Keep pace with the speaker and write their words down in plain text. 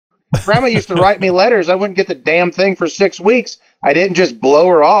Grandma used to write me letters. I wouldn't get the damn thing for 6 weeks. I didn't just blow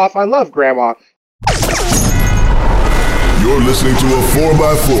her off. I love Grandma. You're listening to a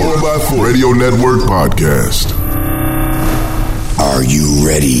 4x4 Radio Network podcast. Are you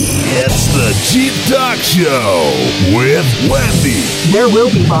ready? It's the Jeep Talk Show with Wendy. There will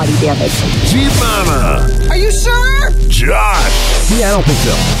be body damage. Jeep Mama. Are you sure? Josh. Yeah, I don't think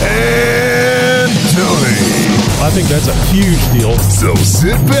so. And Tony. I think that's a huge deal. So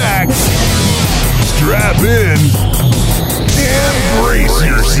sit back, strap in, and brace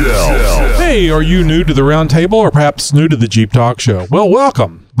yourself. Hey, are you new to the Round Table or perhaps new to the Jeep Talk Show? Well,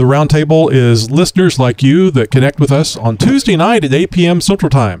 welcome. The Round Table is listeners like you that connect with us on Tuesday night at 8 p.m.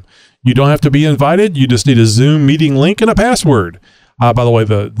 Central Time. You don't have to be invited. You just need a Zoom meeting link and a password. By the way,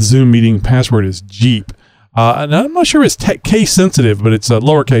 the Zoom meeting password is Jeep. And I'm not sure it's case sensitive, but it's a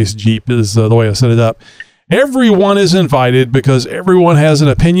lowercase Jeep is the way I set it up. Everyone is invited because everyone has an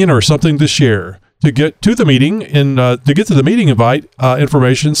opinion or something to share. To get to the meeting and to get to the meeting invite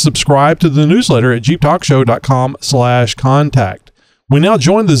information, subscribe to the newsletter at jeeptalkshow.com/contact. We now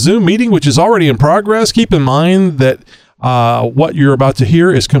join the Zoom meeting, which is already in progress. Keep in mind that what you're about to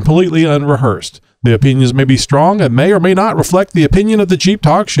hear is completely unrehearsed. The opinions may be strong and may or may not reflect the opinion of the Jeep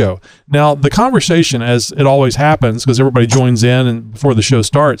Talk Show. Now, the conversation, as it always happens, because everybody joins in and before the show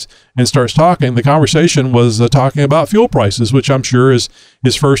starts and starts talking, the conversation was talking about fuel prices, which I'm sure is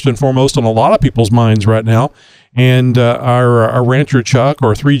first and foremost on a lot of people's minds right now. And our rancher Chuck,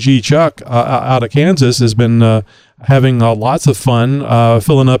 or 3G Chuck, out of Kansas, has been having lots of fun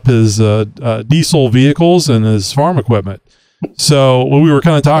filling up his diesel vehicles and his farm equipment. So when we were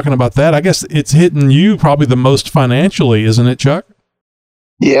kind of talking about that, I guess it's hitting you probably the most financially, isn't it, Chuck?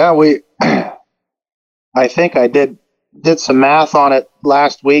 Yeah, I think I did some math on it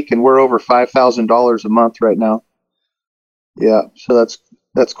last week, and we're over $5,000 a month right now. Yeah, so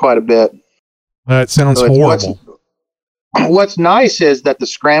that's quite a bit. That sounds horrible. What's nice is that the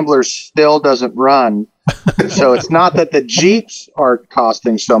Scrambler still doesn't run. So it's not that the Jeeps are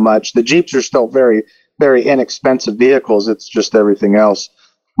costing so much. The Jeeps are still very, very inexpensive vehicles. It's just everything else.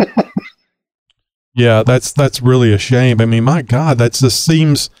 Yeah, that's really a shame. I mean, my God, that just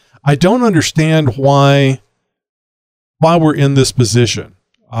seems, I don't understand why we're in this position.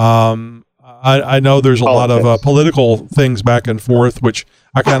 I know there's a lot of political things back and forth, which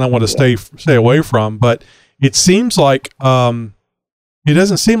I kind of want to stay away from, but it seems like it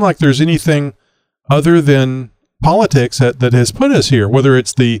doesn't seem like there's anything other than politics that has put us here, whether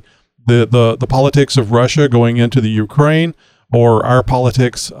it's the politics of Russia going into the Ukraine, or our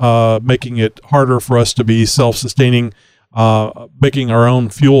politics making it harder for us to be self-sustaining, making our own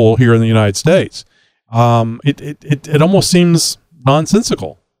fuel here in the United States. It almost seems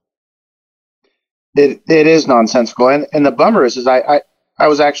nonsensical. It is nonsensical, and the bummer is I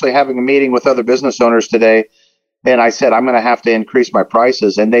was actually having a meeting with other business owners today, and I said I'm going to have to increase my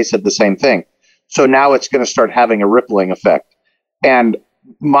prices, and they said the same thing. So now it's going to start having a rippling effect, and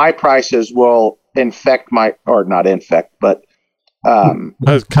my prices will not infect, but I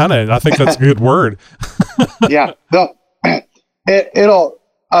think that's a good word. Yeah, it'll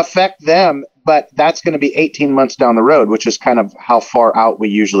affect them, but that's going to be 18 months down the road, which is kind of how far out we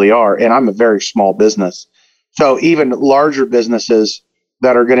usually are. And I'm a very small business. So even larger businesses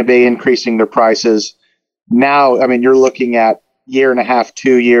that are going to be increasing their prices now, I mean, you're looking at year and a half,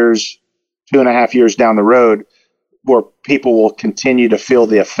 2 years, 2.5 years down the road, where people will continue to feel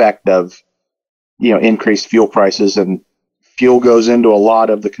the effect of, increased fuel prices, and fuel goes into a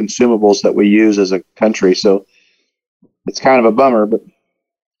lot of the consumables that we use as a country. So it's kind of a bummer, but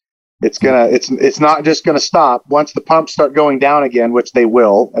it's not just going to stop once the pumps start going down again, which they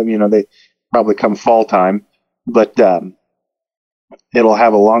will. I mean, they probably come fall time, but it'll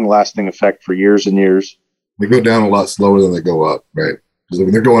have a long lasting effect for years and years. They go down a lot slower than they go up, right?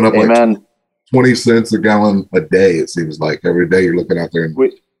 Because they're going up like 20 cents a gallon a day. It seems like every day you're looking out there and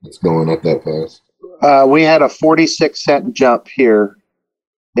it's going up that fast. We had a 46-cent jump here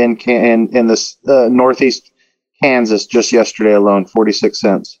in this northeast Kansas just yesterday alone. 46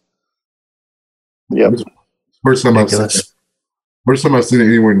 cents. Yep. First time I've seen it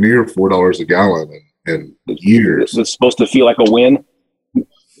anywhere near $4 a gallon in years. It's supposed to feel like a win.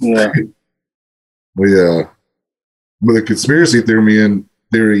 Yeah. Well, yeah. But the conspiracy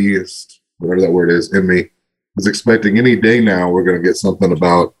theoryist, whatever that word is, in me, is expecting any day now we're going to get something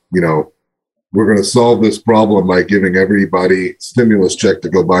about, we're going to solve this problem by giving everybody stimulus check to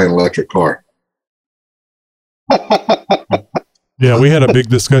go buy an electric car. Yeah, we had a big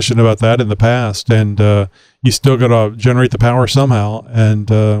discussion about that in the past, and you still got to generate the power somehow.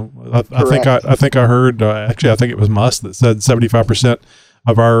 And I think I heard, actually, I think it was Musk that said 75%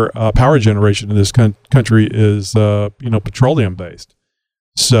 of our power generation in this country is petroleum based.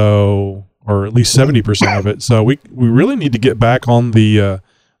 So, or at least 70% of it. So we really need to get back on the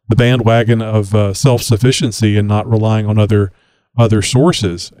bandwagon of self-sufficiency and not relying on other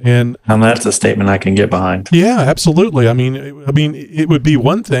sources. And that's a statement I can get behind. Yeah, absolutely. I mean, it would be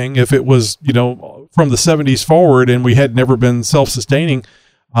one thing if it was, from the 70s forward and we had never been self-sustaining.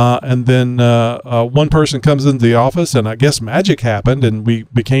 And then one person comes into the office and I guess magic happened and we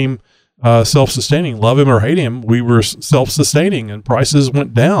became self-sustaining. Love him or hate him, we were self-sustaining and prices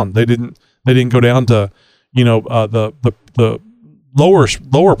went down. They didn't go down to, the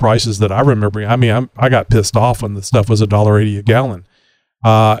lower prices that I remember. I mean, I got pissed off when the stuff was $1.80 a gallon.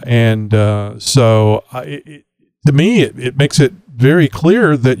 To me, it makes it very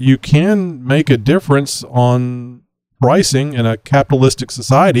clear that you can make a difference on pricing in a capitalistic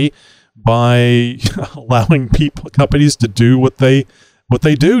society by allowing companies to do what they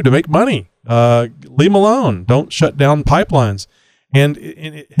do to make money. Leave them alone. Don't shut down pipelines.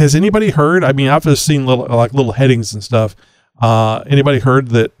 And has anybody heard? I mean, I've just seen little headings and stuff. Anybody heard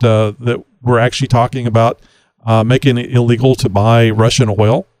that we're actually talking about making it illegal to buy Russian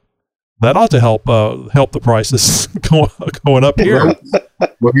oil? That ought to help the prices going up here.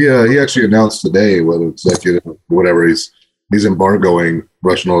 Well, yeah, he actually announced today, whether executive or whatever, he's embargoing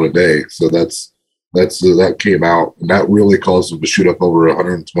Russian oil today. So that came out, and that really caused them to shoot up over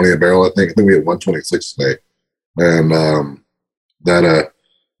 120 a barrel. I think we had 126 today, and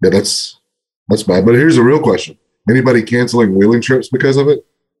that's bad. But here's a real question: anybody canceling wheeling trips because of it?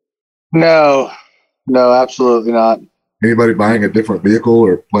 No, absolutely not. Anybody buying a different vehicle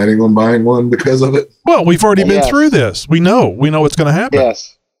or planning on buying one because of it? Well, we've already been through this. We know what's going to happen.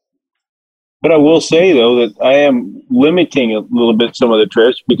 Yes. But I will say, though, that I am limiting a little bit some of the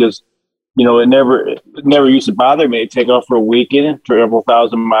trips because, it never used to bother me to take off for a weekend, travel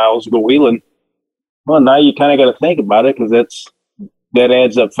 1,000 miles, go wheeling. Well, now you kind of got to think about it because that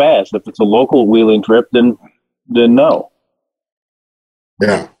adds up fast. If it's a local wheeling trip, then no.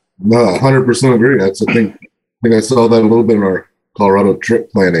 Yeah, no, 100% agree. That's the thing. I think I saw that a little bit in our Colorado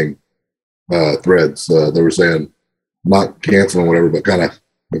trip planning threads. They were saying not canceling whatever, but kind of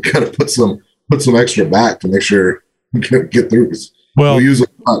put some extra back to make sure you can get through. Well, we use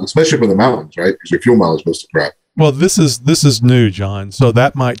it a lot, especially for the mountains, right? Because your fuel mileage goes to crap. Well, this is new, John. So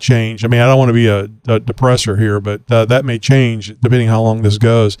that might change. I mean, I don't want to be a depressor here, but that may change depending how long this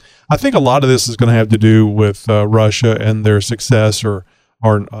goes. I think a lot of this is going to have to do with Russia and their success or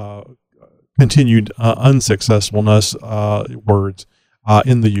continued unsuccessfulness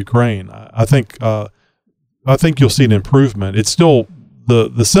in the Ukraine. I think you'll see an improvement. It's still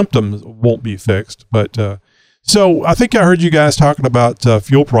the symptoms won't be fixed, but so I think I heard you guys talking about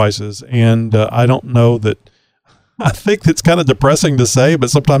fuel prices, and I don't know that. I think it's kind of depressing to say,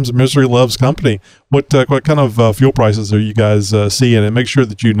 but sometimes misery loves company. What kind of fuel prices are you guys seeing? And make sure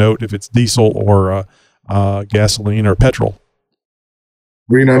that you note if it's diesel or gasoline or petrol.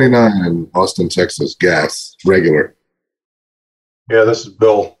 $3.99 in Austin, Texas, gas, regular. Yeah, this is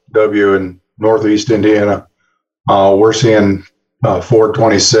Bill W. in Northeast Indiana. We're seeing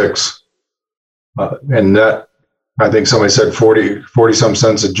 $4.26, and that I think somebody said 40 some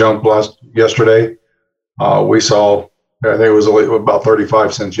cents a jump yesterday. We saw, I think it was about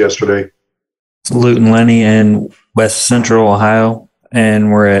 35 cents yesterday. It's Luton Lenny in West Central Ohio,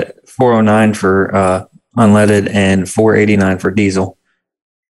 and we're at $4.09 for unleaded and $4.89 for diesel.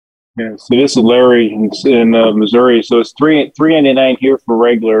 Yeah, so this is Larry in Missouri. So it's $3.99 here for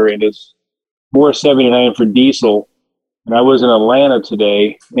regular, and it's $4.79 for diesel. And I was in Atlanta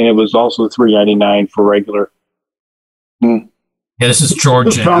today, and it was also $3.99 for regular. Yeah, this is George.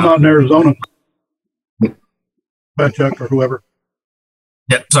 Just found out in Arizona. Chuck or whoever.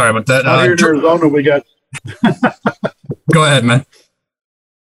 Yep, sorry about that. Out here in Arizona, we got. Go ahead, man.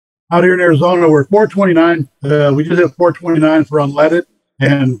 Out here in Arizona, we're $4.29. We just have $4.29 for unleaded.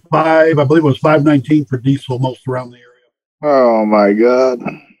 And I believe it was $5.19 for diesel most around the area. Oh my God.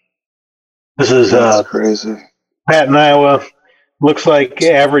 This is crazy. Pat in Iowa. Looks like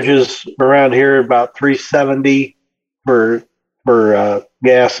averages around here about $3.70 for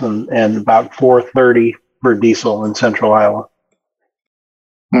gas and about $4.30 for diesel in central Iowa.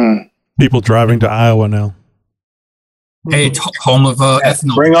 People driving to Iowa now. Hey, it's home of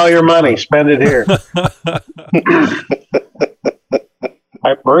ethanol. Bring all your money, spend it here.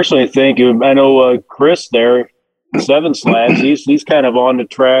 I personally think, I know Chris there, Seven Slabs, he's kind of on the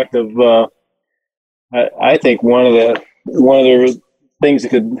track of, I think one of the things that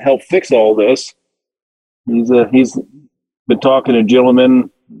could help fix all this. He's been talking to a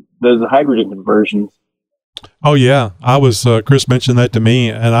gentleman that does the hydrogen conversions. Oh yeah, I was. Chris mentioned that to me,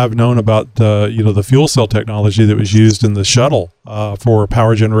 and I've known about the fuel cell technology that was used in the shuttle for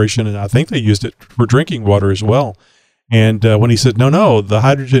power generation, and I think they used it for drinking water as well. And when he said, no, the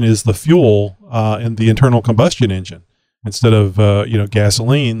hydrogen is the fuel in the internal combustion engine instead of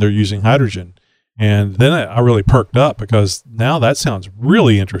gasoline, they're using hydrogen. And then I really perked up because now that sounds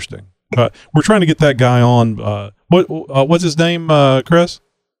really interesting. We're trying to get that guy on. What's his name, Chris?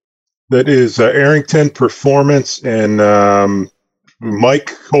 That is Arrington Performance, and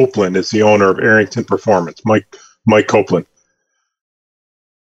Mike Copeland is the owner of Arrington Performance. Mike Copeland.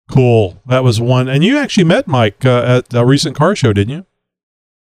 Cool. That was one. And you actually met Mike at a recent car show, didn't you?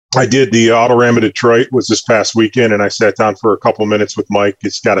 I did. The Autorama Detroit was this past weekend, and I sat down for a couple minutes with Mike.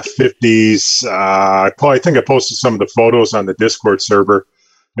 It's got a 50s. I think I posted some of the photos on the Discord server.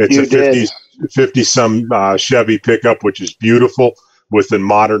 It's a 50-some Chevy pickup, which is beautiful, with a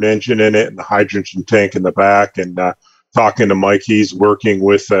modern engine in it and the hydrogen tank in the back. And talking to Mike, he's working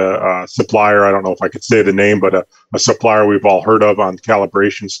with a supplier. I don't know if I could say the name, but a supplier we've all heard of on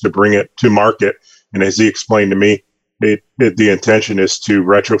calibrations to bring it to market. And as he explained to me, the intention is to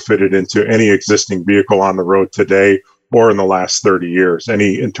retrofit it into any existing vehicle on the road today or in the last 30 years,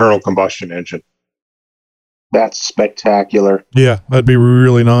 any internal combustion engine. That's spectacular. Yeah, that'd be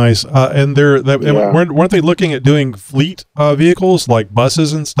really nice. And weren't they looking at doing fleet vehicles like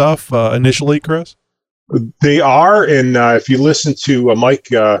buses and stuff initially, Chris? They are, and if you listen to Mike,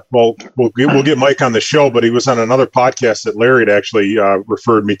 we'll get Mike on the show, but he was on another podcast that Larry had actually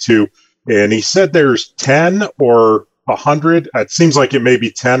referred me to, and he said there's 10 or 100. It seems like it may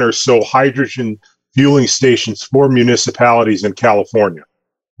be 10 or so hydrogen fueling stations for municipalities in California.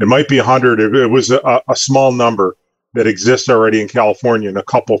 It might be 100. It was a small number that exists already in California, and a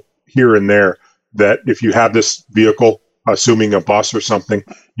couple here and there that if you have this vehicle, assuming a bus or something,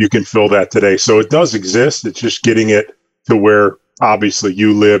 you can fill that today. So it does exist. It's just getting it to where obviously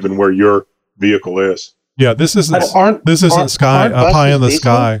you live and where your vehicle is. Yeah, this isn't pie in the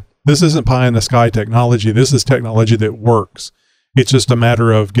sky. This isn't pie in the sky technology. This is technology that works. It's just a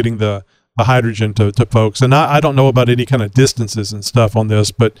matter of getting the hydrogen to folks. And I don't know about any kind of distances and stuff on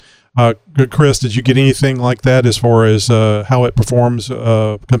this, but Chris, did you get anything like that as far as how it performs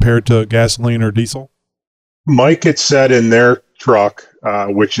compared to gasoline or diesel? Mike had said in their truck,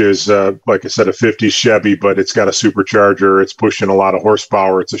 which is, like I said, a 50 Chevy, but it's got a supercharger. It's pushing a lot of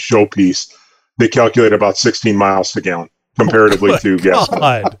horsepower. It's a showpiece. They calculate about 16 miles to gallon comparatively to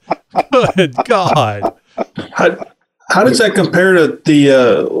gasoline. Good God. How does that compare to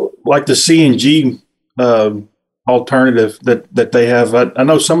the the CNG alternative that they have? I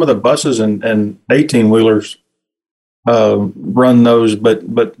know some of the buses and 18-wheelers run those, but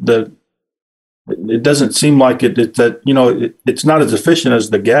it doesn't seem like it's not as efficient as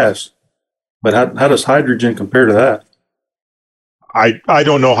the gas. But how does hydrogen compare to that? I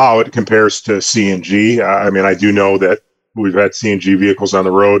don't know how it compares to CNG. I mean, I do know that we've had CNG vehicles on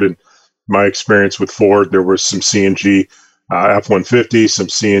the road, and my experience with Ford, there was some CNG F-150, some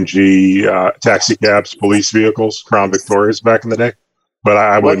CNG taxi cabs, police vehicles, Crown Victorias back in the day. But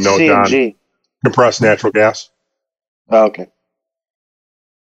I wouldn't know, CNG? John. Compressed natural gas. Oh, okay.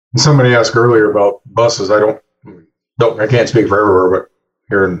 Somebody asked earlier about buses. I can't speak for everywhere, but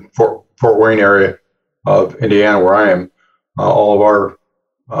here in Fort Wayne area of Indiana, where I am, all of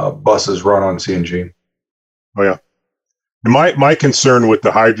our buses run on CNG. Oh yeah. My concern with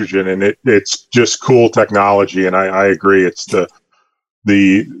the hydrogen, and it's just cool technology, and I agree. It's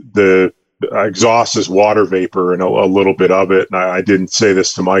the exhaust is water vapor and a little bit of it. And I didn't say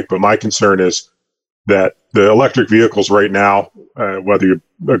this to Mike, but my concern is that the electric vehicles right now, whether you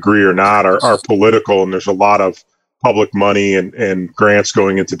agree or not, are political, and there's a lot of public money and grants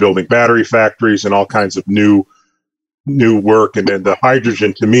going into building battery factories and all kinds of new work. And then the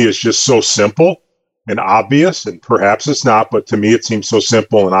hydrogen to me is just so simple and obvious, and perhaps it's not, but to me it seems so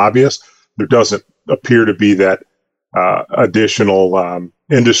simple and obvious. There doesn't appear to be that additional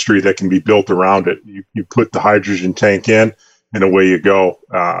industry that can be built around it. You put the hydrogen tank in, and away you go.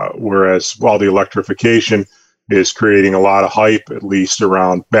 Whereas while the electrification is creating a lot of hype, at least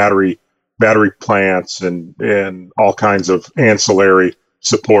around battery plants and all kinds of ancillary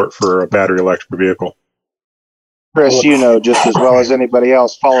support for a battery electric vehicle. Chris, you know just as well as anybody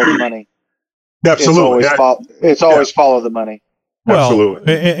else, follow the money. Absolutely. It's always follow the money. Well,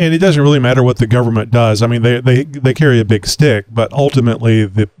 absolutely. And it doesn't really matter what the government does. I mean, they carry a big stick, but ultimately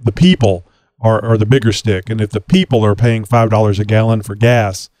the people are the bigger stick. And if the people are paying $5 a gallon for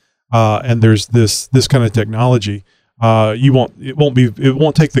gas, and there's this kind of technology, it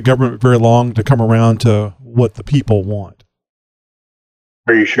won't take the government very long to come around to what the people want.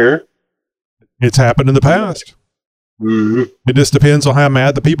 Are you sure? It's happened in the past. Mm-hmm. It just depends on how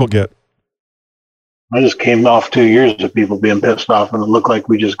mad the people get. I just came off 2 years of people being pissed off, and it looked like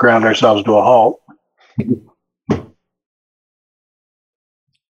we just ground ourselves to a halt.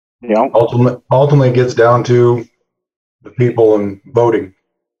 Yeah. Ultimately, it gets down to the people and voting.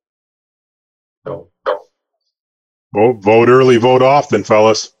 So, vote early, vote often,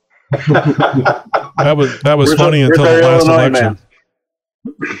 fellas. That was Where's funny the- until the where's our last Illinois election.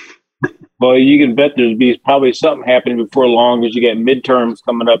 Well, you can bet there'll be probably something happening before long, because you got midterms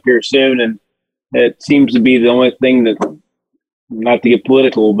coming up here soon, and it seems to be the only thing that, not to get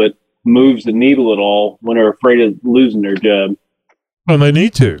political, but moves the needle at all when they're afraid of losing their job. And they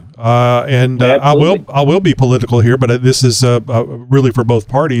need to. I will be political here, but this is really for both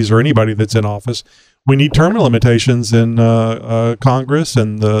parties or anybody that's in office. We need term limitations in Congress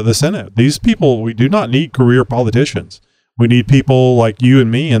and the Senate. These people, we do not need career politicians. We need people like you and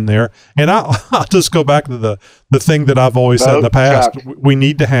me in there. And I'll just go back to the thing that I've always said in the past. Chuck. We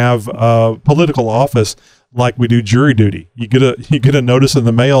need to have political office like we do jury duty. You get a notice in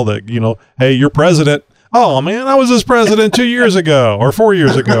the mail that, hey, you're president. Oh man, I was this president 2 years ago or 4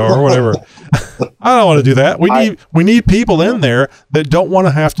 years ago or whatever. I don't want to do that. We need people in there that don't want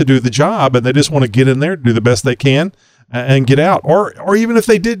to have to do the job, and they just want to get in there, do the best they can, and get out. Or even if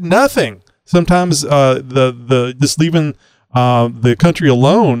they did nothing, sometimes the just leaving the country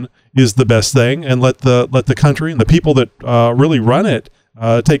alone is the best thing, and let the country and the people that really run it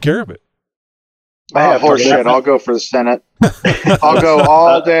take care of it. Horse shit. I'll go for the Senate. I'll go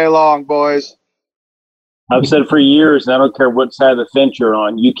all day long, boys. I've said for years, and I don't care what side of the fence you're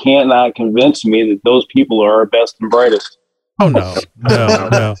on, you cannot convince me that those people are our best and brightest. Oh no. And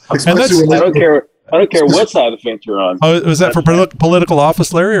that's, I don't care what side of the fence you're on. Oh, was that for political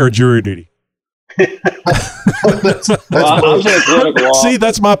office, Larry, or jury duty? I'm saying political law. See,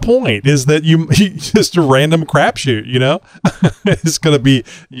 that's my point. Is that you just a random crapshoot? It's going to be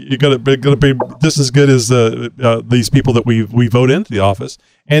going to be just as good as these people that we vote into the office,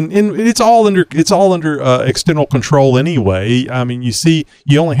 and it's all under external control anyway. I mean,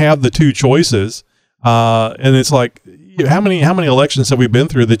 you only have the two choices, and it's like how many elections have we been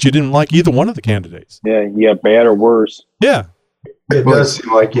through that you didn't like either one of the candidates? Yeah, bad or worse. Yeah. It does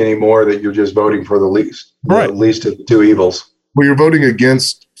seem like anymore that you're just voting for the least, right? Least of the two evils. Well, you're voting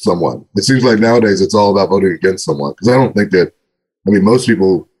against someone. It seems like nowadays it's all about voting against someone. Because I don't think that, most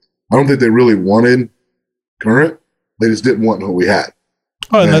people, I don't think they really wanted current. They just didn't want what we had.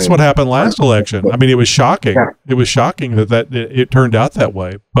 Oh, and that's what happened last election. I mean, it was shocking. Yeah. It was shocking that it turned out that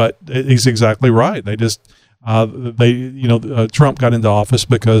way. But he's exactly right. They just, Trump got into office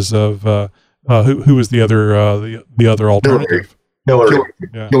because of who was the other alternative.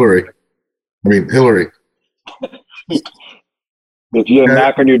 Hillary. If you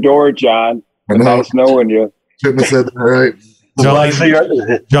knock on your door, John, nice knowing you. Shouldn't have said that, right? The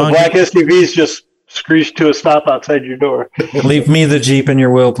black SUVs just screeched to a stop outside your door. Leave me the Jeep in your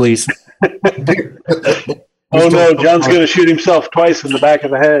will, please. Oh no, John's going to shoot himself twice in the back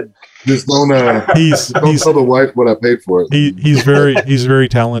of the head. Just don't tell the wife what I paid for it. He's very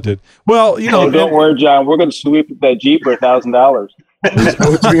talented. Well, don't worry, John. We're going to sweep that Jeep for $1,000.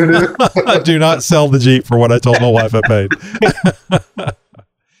 Do not sell the Jeep for what I told my wife I paid.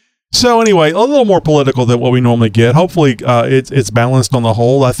 So anyway, a little more political than what we normally get. Hopefully, it's balanced on the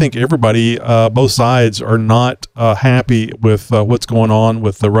whole. I think everybody, both sides, are not happy with what's going on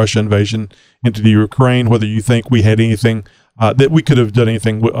with the Russia invasion into the Ukraine. Whether you think we had anything that we could have done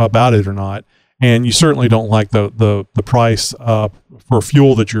anything about it or not, and you certainly don't like the price for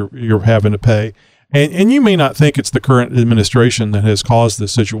fuel that you're having to pay. And you may not think it's the current administration that has caused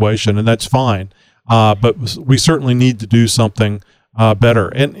this situation, and that's fine. But we certainly need to do something better.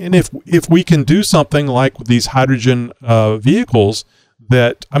 And if we can do something like with these hydrogen vehicles,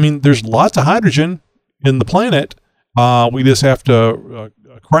 there's lots of hydrogen in the planet. We just have to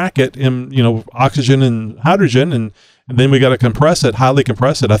crack it in oxygen and hydrogen, and then we got to highly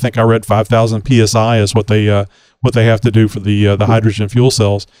compress it. I think I read 5,000 psi is what they have to do for the hydrogen fuel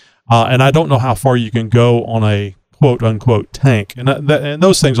cells. And I don't know how far you can go on a quote unquote tank, and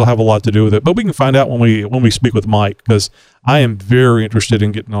those things will have a lot to do with it. But we can find out when we speak with Mike, because I am very interested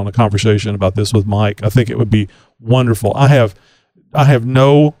in getting on a conversation about this with Mike. I think it would be wonderful. I have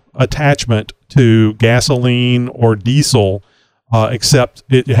no attachment to gasoline or diesel, except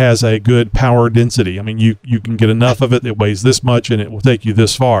it has a good power density. I mean, you can get enough of it that weighs this much, and it will take you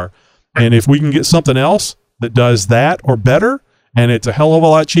this far. And if we can get something else that does that or better, and it's a hell of a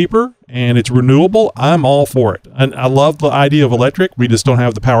lot cheaper, and it's renewable, I'm all for it. And I love the idea of electric. We just don't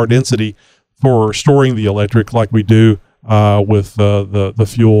have the power density for storing the electric like we do with the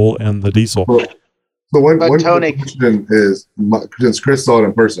fuel and the diesel. So one Tony, question is, since Chris saw it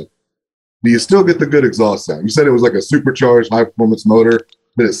in person, do you still get the good exhaust sound? You said it was like a supercharged high performance motor.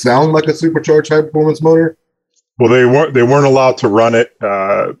 Did it sound like a supercharged high performance motor? Well, they weren't allowed to run it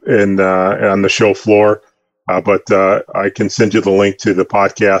on the show floor, but I can send you the link to the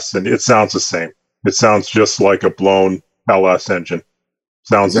podcast, and it sounds the same. It sounds just like a blown LS engine.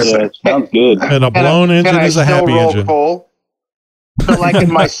 Sounds the same. Sounds good. And a blown engine is a happy engine. Coal? So like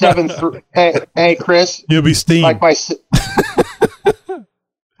in my 7.3, hey Chris, you'll be steam. Like my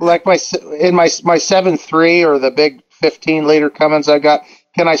 7.3 or the big 15-liter Cummins I got.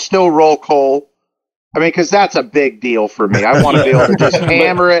 Can I still roll coal? I mean, because that's a big deal for me. I want to be able to just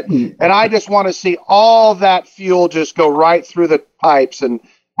hammer it, and I just want to see all that fuel just go right through the pipes and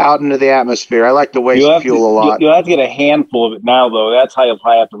out into the atmosphere. I like to waste fuel a lot. You'll have to get a handful of it now, though. That's how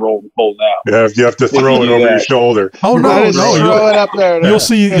I have to roll the coal now. Yeah, you have to throw it over your shoulder. Oh no, throw it up there. You'll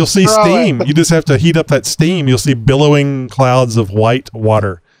see steam. You just have to heat up that steam. You'll see billowing clouds of white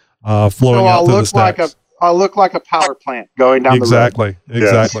water flowing out through the stacks. I'll look like a power plant going down the road.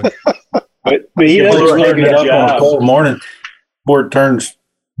 Exactly. But he doesn't look it up on a cold morning before it turns.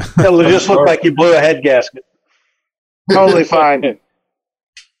 It'll just look like you blew a head gasket. Totally fine.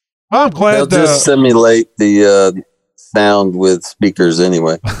 I'm glad they'll just simulate the sound with speakers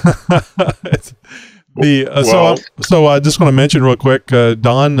anyway. So I just want to mention real quick,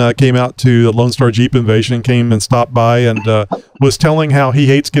 Don came out to the Lone Star Jeep Invasion, came and stopped by and was telling how he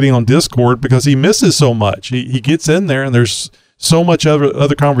hates getting on Discord because he misses so much. He gets in there and there's so much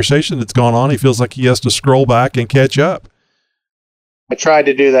other conversation that's gone on. He feels like he has to scroll back and catch up. I tried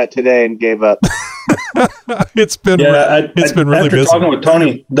to do that today and gave up. It's been really after busy. Talking with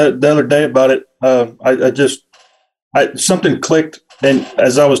Tony the other day about it, something clicked, and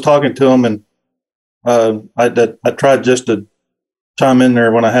as I was talking to him, and I tried just to chime in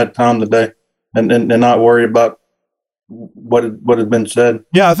there when I had time today, and not worry about what had been said.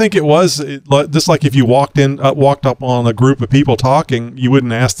 Yeah, I think it was just like if you walked up on a group of people talking, you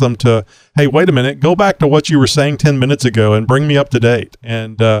wouldn't ask them to, hey, wait a minute, go back to what you were saying 10 minutes ago and bring me up to date.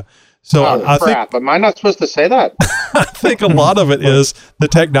 And I think, am I not supposed to say that? I think a lot of it is the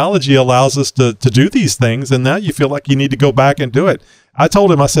technology allows us to do these things, and now you feel like you need to go back and do it. I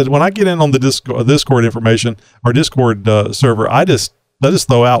told him, I said, when I get in on the Discord information or Discord server, I just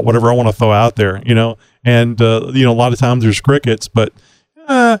throw out whatever I want to throw out there, and a lot of times there's crickets, but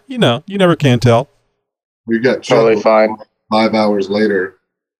you never can tell. We got totally fine 5 hours later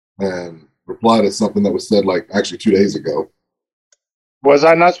and replied to something that was said like actually 2 days ago. Was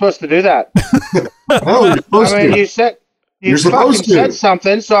I not supposed to do that? No, you're supposed to. You said said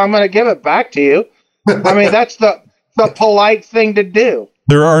something, so I'm going to give it back to you. I mean, that's the polite thing to do.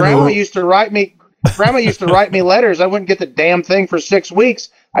 Grandma used to write me letters. I wouldn't get the damn thing for 6 weeks.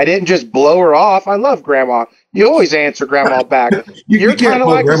 I didn't just blow her off. I love Grandma. You always answer Grandma back. You're kind of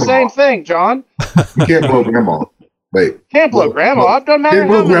like the same thing, John. You can't blow Grandma. Wait. Can't blow Grandma. I've done matter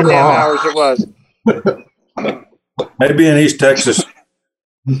how many damn hours it was. Maybe in East Texas.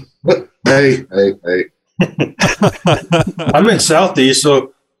 Hey. I'm in Southeast,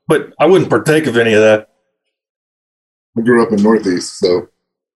 but I wouldn't partake of any of that. I grew up in Northeast, so.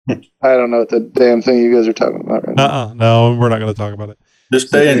 I don't know what the damn thing you guys are talking about right now. No, we're not going to talk about it. Just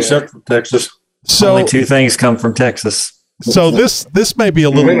stay in Central Texas. So only two things come from Texas. So this may be a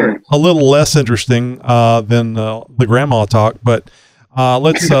little less interesting than the grandma talk, but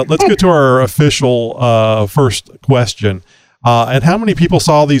let's go to our official first question. And how many people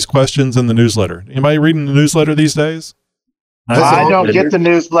saw these questions in the newsletter? Anybody reading the newsletter these days? I don't get the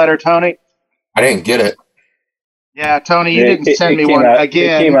newsletter, Tony. I didn't get it. Yeah, Tony, you didn't send me one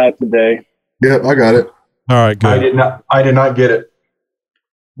again. It came out today. Yep, I got it. All right, good. I did not get it.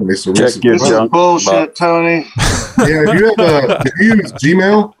 Check your junk. Bullshit, Tony. Yeah, if you use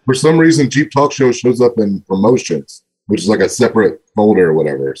Gmail, for some reason, Jeep Talk Show shows up in promotions, which is like a separate folder or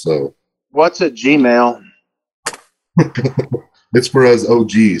whatever. So, what's a Gmail? It's for us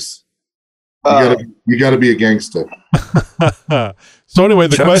OGs. You gotta be a gangster. So anyway,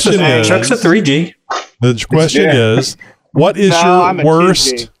 the question is, Chuck's a 3G. The question is, what is your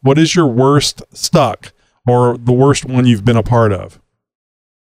worst? 2G. What is your worst stuck, or the worst one you've been a part of?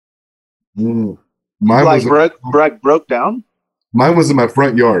 Mine like broke down. Mine was in my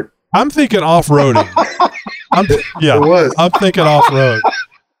front yard. I'm thinking off-roading. It was. I'm thinking off-road.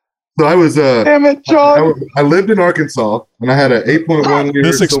 So I was damn it, John. I lived in Arkansas and I had an 8.1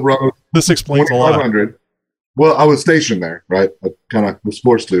 liter Silverado. This explains a lot. Well, I was stationed there, right? I kind of was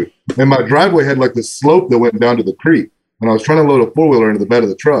forced to. And my driveway had like this slope that went down to the creek. And I was trying to load a four-wheeler into the bed of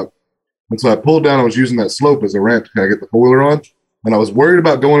the truck. And so I pulled down. I was using that slope as a ramp to kind of get the four-wheeler on. And I was worried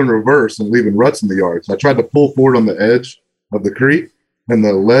about going in reverse and leaving ruts in the yard. So I tried to pull forward on the edge of the creek, and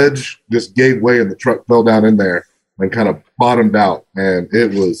the ledge just gave way and the truck fell down in there and kind of bottomed out. And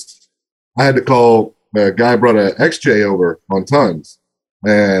I had to call a guy, brought an XJ over on tons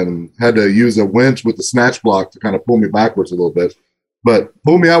and had to use a winch with the snatch block to kind of pull me backwards a little bit, but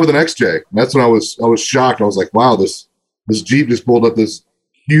pulled me out with an XJ. And that's when I was shocked. I was like, wow, this Jeep just pulled up this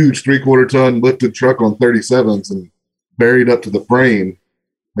huge 3/4 ton lifted truck on 37s and buried up to the frame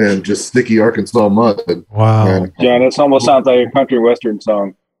and just sticky Arkansas mud. Wow. And John, this almost sounds like a country western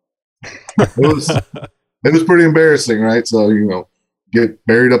song. it was pretty embarrassing, right? So, get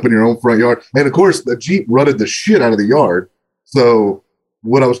buried up in your own front yard. And of course, the Jeep rutted the shit out of the yard. So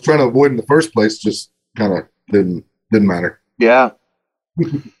what I was trying to avoid in the first place just kind of didn't matter. Yeah.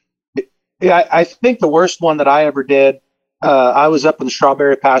 Yeah, I think the worst one that I ever did, I was up in the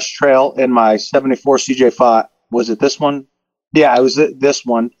Strawberry Pass Trail in my 74 CJ5. Was it this one? Yeah, it was this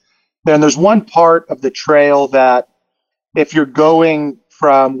one. And there's one part of the trail that if you're going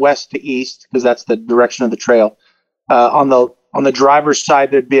from west to east, because that's the direction of the trail, on the driver's side,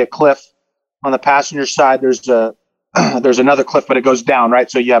 there'd be a cliff. On the passenger side, there's another cliff, but it goes down,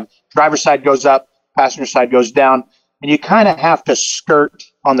 right? So you have driver's side goes up, passenger side goes down, and you kind of have to skirt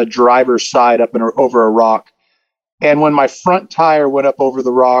on the driver's side up and over a rock. And when my front tire went up over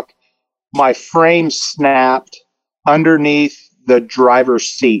the rock, my frame snapped underneath the driver's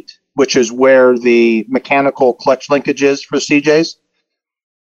seat, which is where the mechanical clutch linkage is for CJs.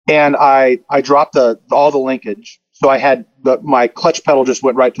 And I dropped all the linkage. So I had my clutch pedal just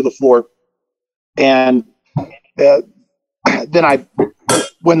went right to the floor. And then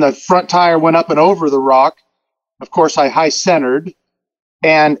when the front tire went up and over the rock, of course I high centered,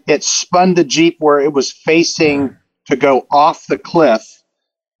 and it spun the Jeep where it was facing to go off the cliff.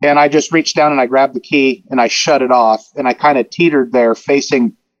 And I just reached down and I grabbed the key and I shut it off. And I kind of teetered there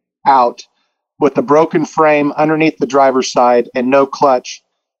facing out with the broken frame underneath the driver's side and no clutch.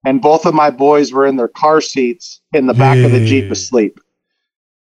 And both of my boys were in their car seats in the back of the Jeep asleep.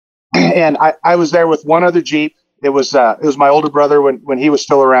 And I was there with one other Jeep. It was my older brother when he was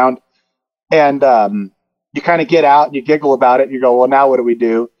still around. And you kind of get out and you giggle about it. And you go, well, now what do we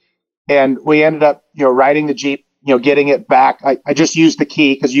do? And we ended up, riding the Jeep, getting it back. I just used the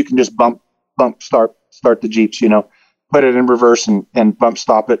key because you can just bump start the Jeeps, put it in reverse and bump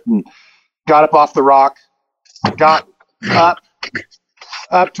stop it, and got up off the rock, got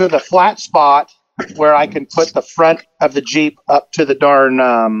up to the flat spot where I can put the front of the Jeep up to the darn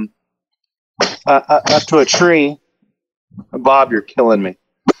up to a tree. Bob, you're killing me.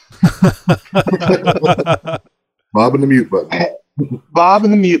 Bob and the mute button. Bob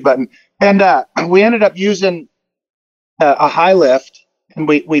and the mute button. And we ended up using a high lift, and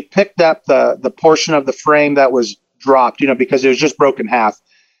we picked up the portion of the frame that was dropped, because it was just broken half.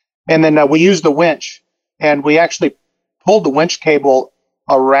 And then we used the winch, and we actually pulled the winch cable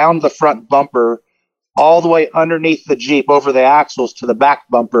around the front bumper all the way underneath the Jeep over the axles to the back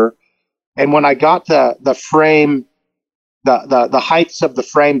bumper. And when I got the frame, the heights of the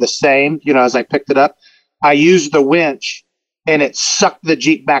frame the same, as I picked it up, I used the winch and it sucked the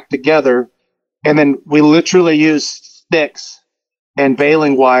Jeep back together. And then we literally used sticks and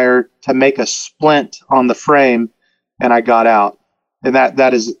baling wire to make a splint on the frame, and I got out. And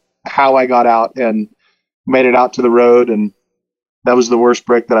that is how I got out and made it out to the road. And that was the worst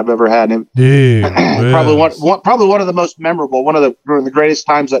break that I've ever had. And probably one of the most memorable, one of the greatest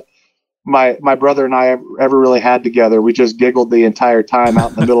times that my brother and I ever really had together. We just giggled the entire time out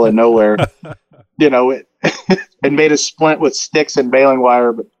in the middle of nowhere, and made a splint with sticks and baling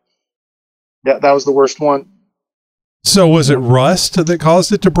wire. But yeah, that was the worst one. So was it rust that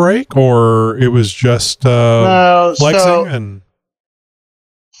caused it to break, or it was just flexing?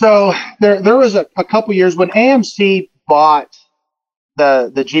 So there was a couple years when AMC bought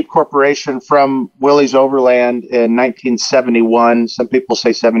the Jeep Corporation from Willys Overland in 1971. Some people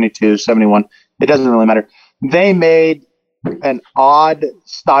say 72, 71. It doesn't really matter. They made an odd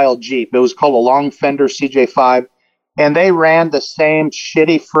style Jeep. It was called a long fender CJ5, and they ran the same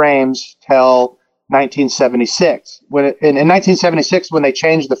shitty frames till 1976. In 1976, when they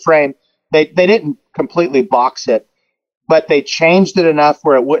changed the frame, they didn't completely box it, but they changed it enough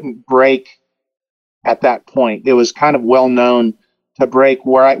where it wouldn't break at that point. It was kind of well known to break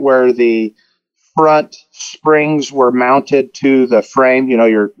where the front springs were mounted to the frame,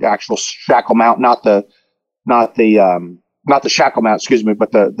 your actual shackle mount, not the shackle mount, excuse me,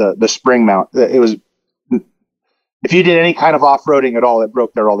 but the spring mount. It was, if you did any kind of off-roading at all, it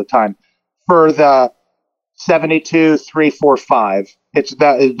broke there all the time. For the 72, 3, 4, 5. It's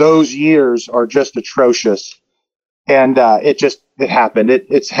that those years are just atrocious. And it happened.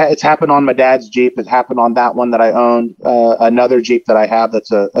 It's happened on my dad's Jeep. It happened on that one that I owned. Another Jeep that I have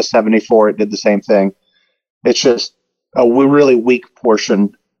that's a 74. It did the same thing. It's just a really weak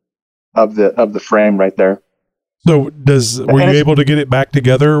portion of the frame right there. So were you able to get it back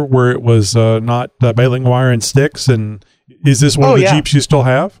together where it was not baling wire and sticks? And is this one of the Jeeps you still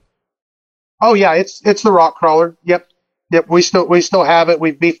have? Oh yeah, it's the rock crawler. Yep. We still have it.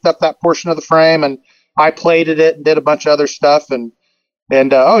 We've beefed up that portion of the frame, and I plated it and did a bunch of other stuff, and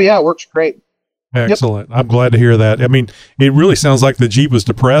it works great. Excellent. Yep. I'm glad to hear that. I mean, it really sounds like the Jeep was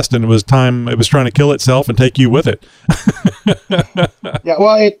depressed and it was trying to kill itself and take you with it. Yeah.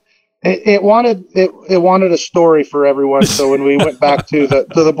 Well, it wanted a story for everyone. So when we went back to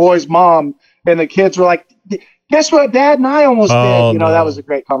the boy's mom and the kids were like, guess what, Dad and I almost did. No. That was a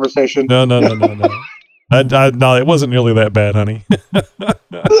great conversation. No. No, it wasn't nearly that bad, honey.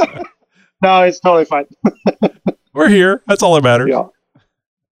 No, it's totally fine. We're here. That's all that matters.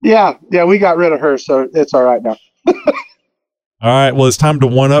 Yeah, we got rid of her, so it's all right now. All right, well, it's time to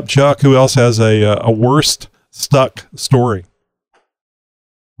one up Chuck. Who else has a worst stuck story?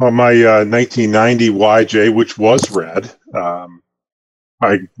 On my 1990 YJ, which was red,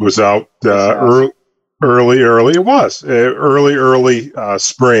 I was out early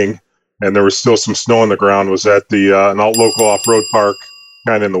spring, and there was still some snow on the ground. Was at the an local off-road park,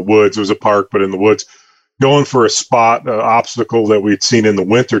 kind of in the woods. It was a park, but in the woods, going for a spot, obstacle that we'd seen in the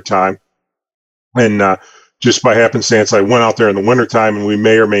wintertime. And just by happenstance, I went out there in the wintertime, and we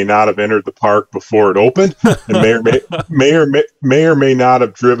may or may not have entered the park before it opened, and may or may not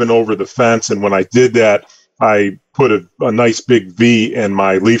have driven over the fence. And when I did that, I put a nice big V in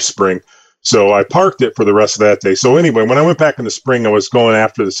my leaf spring. So I parked it for the rest of that day. So anyway, when I went back in the spring, I was going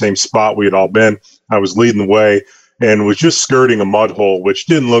after the same spot we had all been. I was leading the way and was just skirting a mud hole, which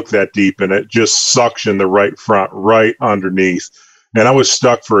didn't look that deep, and it just suctioned the right front right underneath. And I was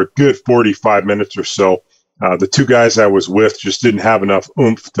stuck for a good 45 minutes or so. The two guys I was with just didn't have enough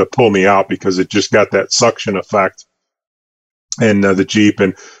oomph to pull me out because it just got that suction effect. And the Jeep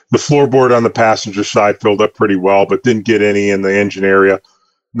and the floorboard on the passenger side filled up pretty well, but didn't get any in the engine area.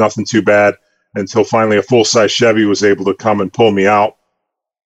 Nothing too bad until finally a full-size Chevy was able to come and pull me out.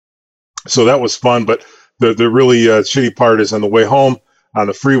 So that was fun. But the really shitty part is on the way home on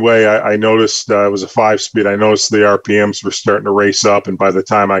the freeway, I noticed it was a 5-speed. I noticed the RPMs were starting to race up, and by the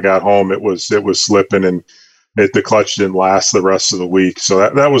time I got home, it was slipping, and the clutch didn't last the rest of the week. So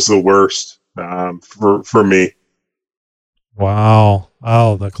that was the worst for me. Wow.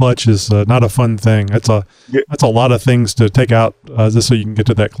 Oh, the clutch is not a fun thing. That's a lot of things to take out just so you can get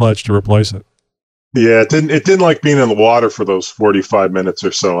to that clutch to replace it. Yeah, it didn't like being in the water for those 45 minutes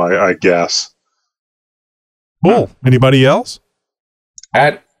or so, I guess. Cool. Anybody else?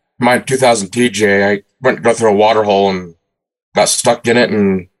 At my 2000 TJ, I went to go through a water hole and got stuck in it,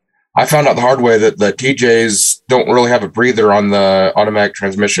 and I found out the hard way that the TJs don't really have a breather on the automatic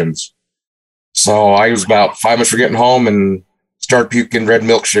transmissions. So I was about 5 minutes for getting home and started puking red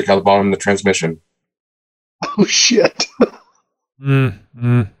milkshake out the bottom of the transmission. Oh, shit. I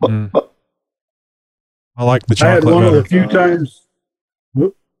like the chocolate. I had one of the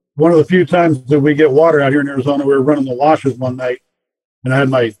few times that we get water out here in Arizona. We were running the washes one night, and I had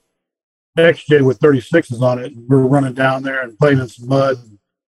my XJ with 36s on it. And we were running down there and playing in some mud.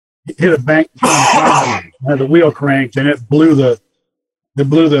 Hit a bank. I had the wheel cranked, and it blew the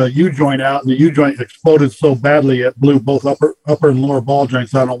U-joint out, and the U-joint exploded so badly it blew both upper and lower ball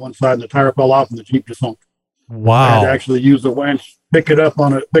joints out on one side, and the tire fell off, and the Jeep just sunk. Wow! I had to actually use the winch, pick it up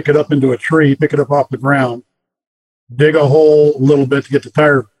into a tree, pick it up off the ground, dig a hole a little bit to get the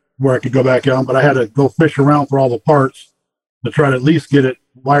tire where I could go back on, but I had to go fish around for all the parts to try to at least get it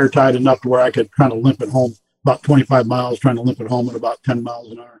wire tied enough to where I could kind of limp it home about 25 miles, trying to limp it home at about 10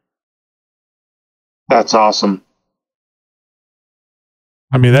 miles an hour. That's awesome.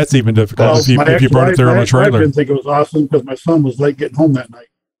 I mean, that's even difficult if you brought it there on a trailer. I didn't think it was awesome because my son was late getting home that night.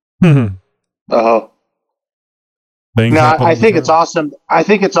 Mm-hmm. Oh. I think it's awesome. I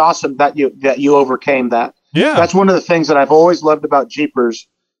think it's awesome that you overcame that. Yeah. That's one of the things that I've always loved about Jeepers.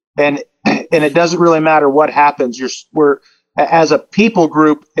 And it doesn't really matter what happens. We're as a people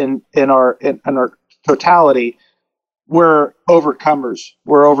group in our totality, we're overcomers.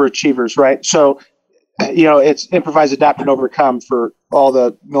 We're overachievers, right? So, it's improvise, adapt, and overcome for all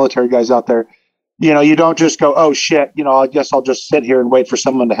the military guys out there. You don't just go, oh shit, I guess I'll just sit here and wait for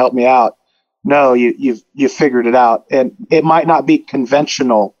someone to help me out. No, you figured it out, and it might not be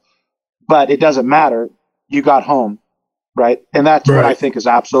conventional, but it doesn't matter. You got home, right? And that's what I think is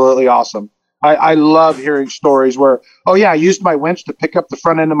absolutely awesome. I love hearing stories where, oh yeah, I used my winch to pick up the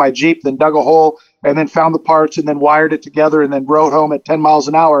front end of my Jeep, then dug a hole and then found the parts and then wired it together and then rode home at 10 miles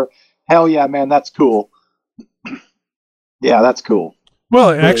an hour. Hell yeah, man, that's cool. Yeah, that's cool.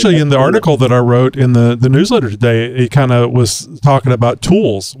 Well, actually, in the article that I wrote in the newsletter today, it kind of was talking about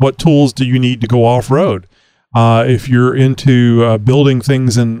tools. What tools do you need to go off-road? If you're into building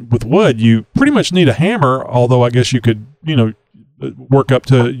things with wood, you pretty much need a hammer, although I guess you could, work up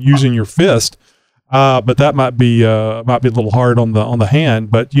to using your fist. But that might be a little hard on the hand,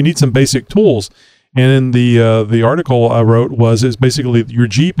 but you need some basic tools. And in the article I wrote is basically your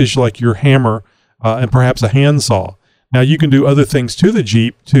Jeep is like your hammer and perhaps a handsaw. Now you can do other things to the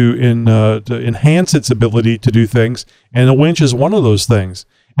Jeep to enhance its ability to do things, and a winch is one of those things.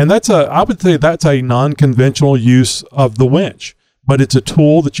 And I would say that's a non-conventional use of the winch, but it's a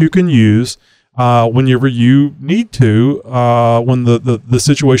tool that you can use whenever you need to, when the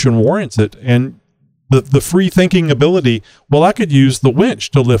situation warrants it. And the free thinking ability, well, I could use the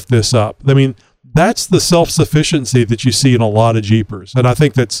winch to lift this up. I mean, that's the self-sufficiency that you see in a lot of Jeepers. And I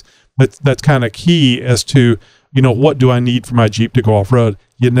think that's kind of key as to, what do I need for my Jeep to go off-road?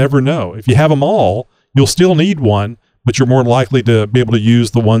 You never know. If you have them all, you'll still need one, but you're more likely to be able to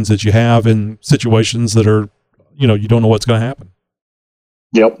use the ones that you have in situations that are, you don't know what's going to happen.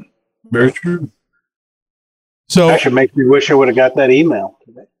 Yep. Very true. So that should make me wish I would have got that email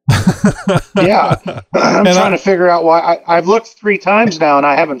today. Yeah. I'm trying to figure out why. I've looked 3 times now and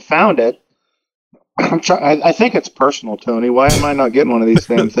I haven't found it. I think it's personal, Tony. Why am I not getting one of these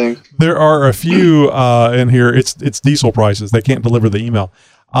damn things? There are a few in here. It's diesel prices. They can't deliver the email.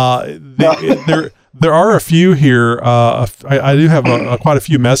 There are a few here. I do have quite a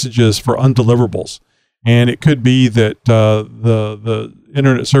few messages for undeliverables, and it could be that the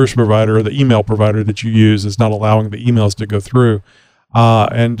internet service provider or the email provider that you use is not allowing the emails to go through.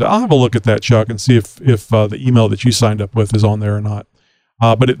 And I'll have a look at that, Chuck, and see if the email that you signed up with is on there or not.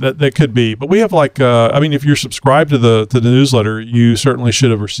 But that could be. But we have if you're subscribed to the newsletter, you certainly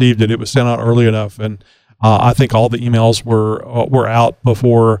should have received it. It was sent out early enough, and I think all the emails were out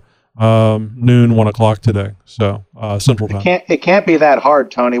before noon, 1 o'clock today. So Central Time. It can't be that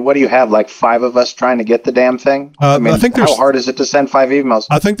hard, Tony. What do you have? Like 5 of us trying to get the damn thing? I think how hard is it to send 5 emails?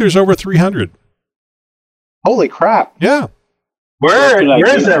 I think there's over 300. Holy crap! Yeah.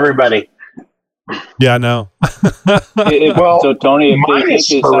 Where is everybody? Yeah, I know. So Tony, mine is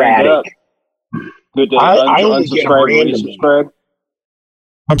sporadic. Good to I only get them randomly.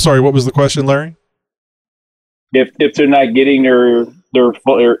 I'm sorry, what was the question, Larry? If they're not getting their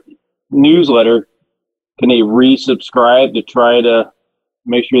newsletter, can they resubscribe to try to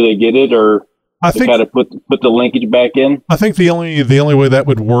make sure they get it, or I think got to put the linkage back in? I think the only way that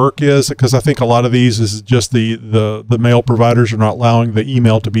would work is because I think a lot of these is just the mail providers are not allowing the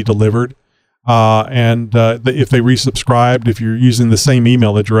email to be delivered. If they resubscribed, if you're using the same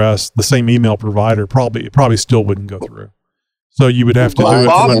email address, the same email provider, probably still wouldn't go through. So you would have to do it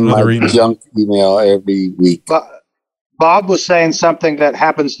through another email. Junk email every week. Bob was saying something that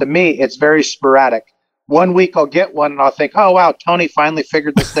happens to me. It's very sporadic. One week I'll get one and I'll think, oh wow, Tony finally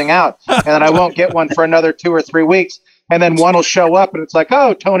figured this thing out, and then I won't get one for another 2 or 3 weeks, and then one will show up and it's like,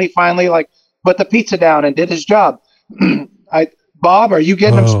 oh, Tony finally put the pizza down and did his job. Bob, are you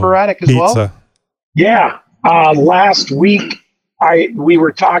getting them sporadic as well? Yeah. Last week, we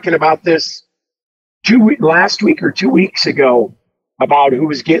were talking about this last week or 2 weeks ago about who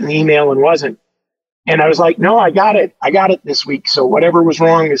was getting the email and wasn't. And I was like, no, I got it. I got it this week. So whatever was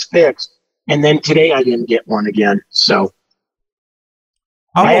wrong is fixed. And then today I didn't get one again. So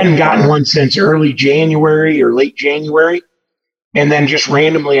I hadn't gotten one since early January or late January. And then just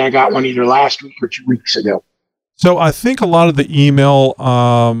randomly I got one either last week or 2 weeks ago. So I think a lot of the email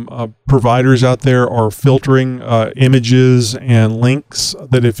providers out there are filtering images and links.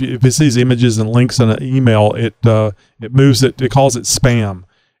 That if it sees images and links in an email, it moves it. It calls it spam,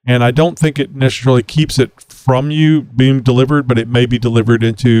 and I don't think it necessarily keeps it from you being delivered, but it may be delivered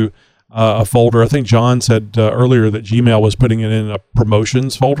into a folder. I think John said earlier that Gmail was putting it in a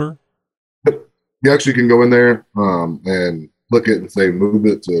promotions folder. You actually can go in there and look at it and say move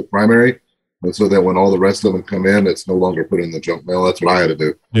it to primary. And so that when all the rest of them come in, it's no longer put in the junk mail. That's what I had to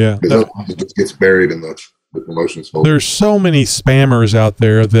do. Yeah. Because it just gets buried in the promotions folder. There's so many spammers out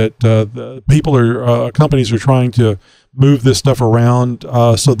there that the people companies are trying to move this stuff around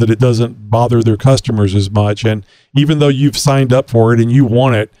so that it doesn't bother their customers as much. And even though you've signed up for it and you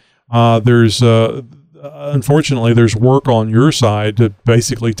want it, unfortunately, there's work on your side to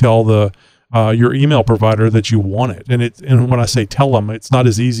basically tell your email provider that you want it. And when I say tell them, it's not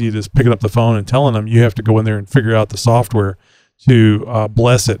as easy as picking up the phone and telling them. You have to go in there and figure out the software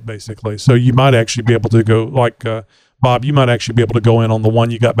bless it, basically. So you might actually be able to go, like Bob, you might actually be able to go in on the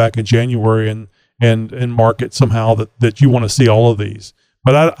one you got back in January and mark it somehow that you want to see all of these.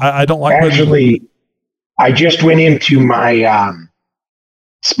 But I don't like actually. I just went into my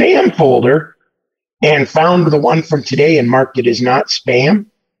spam folder and found the one from today and marked it as not spam.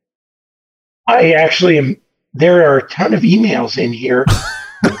 I actually am. There are a ton of emails in here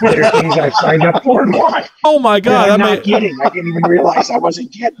that are things I've signed up for and want. Oh my God! I'm not kidding. I didn't even realize I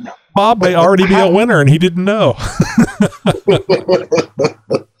wasn't getting them. Bob may already be a winner and he didn't know.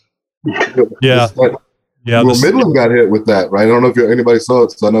 Yeah. Yeah. Well, Midland got hit with that, right? I don't know if anybody saw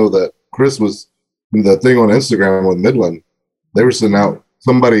it. So I know that Chris was the thing on Instagram with Midland. They were sending out,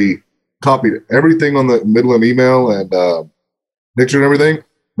 somebody copied everything on the Midland email and picture and everything,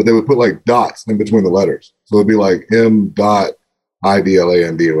 but they would put like dots in between the letters. So it'd be like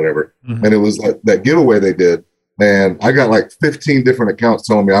M.IDLAND or whatever. Mm-hmm. And it was that giveaway they did. And I got like 15 different accounts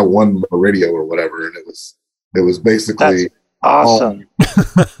telling me I won a radio or whatever. And it was basically awesome.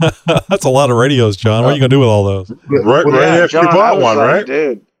 That's a lot of radios, John. What are you going to do with all those? Right after you bought one, right?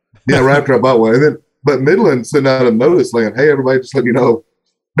 Dude. Yeah, right after I bought one. And then, but Midland sent out a notice saying, "Hey, everybody, just let you know,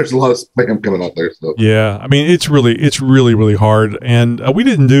 there's a lot of spam coming out there." So yeah, I mean, it's really hard. And we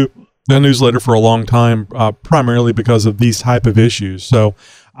didn't do a newsletter for a long time, primarily because of these type of issues. So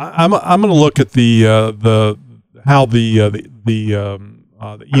I'm going to look at the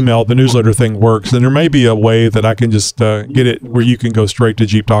email, the newsletter thing works, and there may be a way that I can just get it where you can go straight to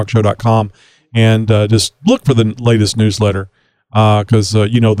jeeptalkshow.com and just look for the latest newsletter. Because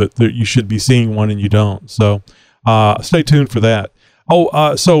you know that you should be seeing one and you don't. So stay tuned for that.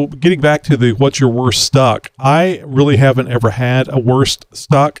 So getting back to the what's your worst stuck, I really haven't ever had a worst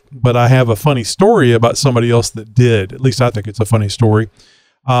stuck, but I have a funny story about somebody else that did. At least I think it's a funny story.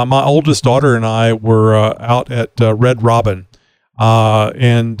 My oldest daughter and I were out at Red Robin.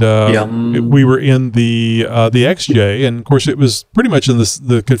 And we were in the XJ, and of course it was pretty much in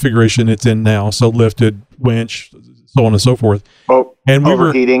the configuration it's in now. So lifted, winch, so on and so forth. Oh, and we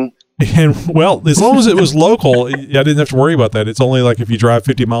overheating. And well, as long as it was local, I didn't have to worry about that. It's only like if you drive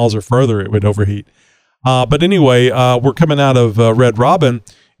 50 miles or further, it would overheat. But anyway, we're coming out of Red Robin,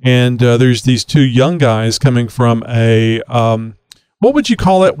 and there's these two young guys coming from a what would you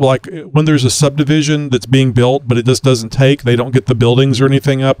call it? Like when there's a subdivision that's being built, but it just doesn't take. They don't get the buildings or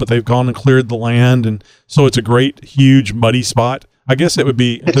anything up, but they've gone and cleared the land, and so it's a great, huge, muddy spot. I guess it would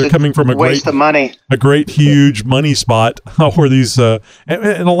be. They're coming from a waste of money. A great, huge money spot where these and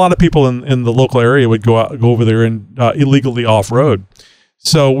a lot of people in the local area would go over there and illegally off road.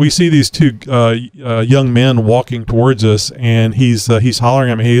 So we see these two young men walking towards us, and he's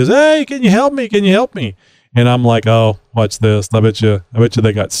hollering at me. He goes, "Hey, can you help me? Can you help me?" And I'm like, "Oh, watch this! I bet you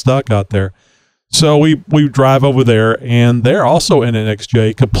they got stuck out there." So we drive over there, and they're also in an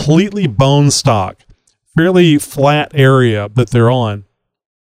XJ, completely bone stock. Fairly flat area that they're on,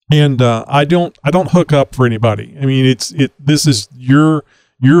 and I don't hook up for anybody. I mean, this is your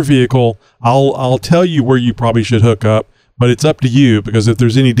vehicle. I'll tell you where you probably should hook up, but it's up to you, because if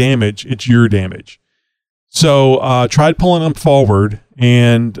there's any damage, it's your damage. So tried pulling them forward,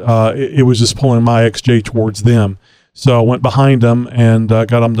 and it was just pulling my XJ towards them. So I went behind them and got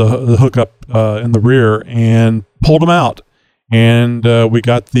them to hook up in the rear and pulled them out. And we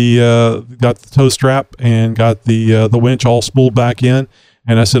got the tow strap and got the winch all spooled back in.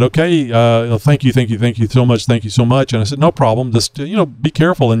 And I said, "Okay, thank you so much, thank you so much." And I said, "No problem. Just be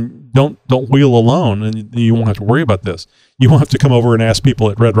careful and don't wheel alone, and you won't have to worry about this. You won't have to come over and ask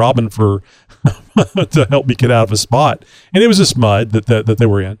people at Red Robin for to help me get out of a spot." And it was just mud that they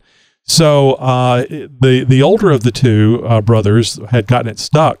were in. So the older of the two brothers had gotten it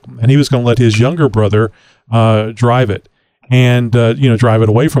stuck, and he was going to let his younger brother drive it. And, drive it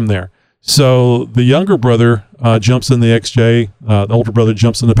away from there. So the younger brother jumps in the XJ. The older brother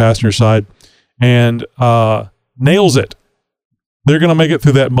jumps in the passenger side and nails it. They're going to make it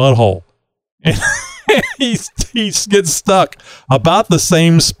through that mud hole. And he gets stuck about the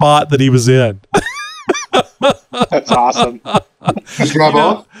same spot that he was in. That's awesome. Just drive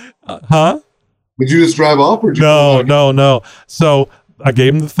off? Huh? Did you just drive off? Or No. So I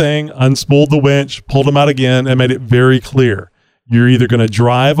gave him the thing, unspooled the winch, pulled him out again, and made it very clear. You're either going to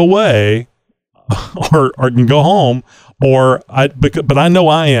drive away or you can go home, but I know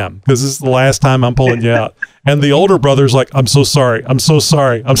I am, because this is the last time I'm pulling you out. And the older brother's like, I'm so sorry. So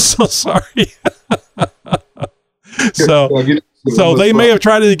they may have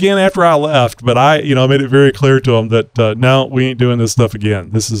tried it again after I left, but I made it very clear to them that no, we ain't doing this stuff again.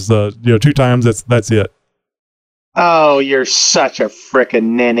 This is 2 times. That's it. Oh, you're such a frickin'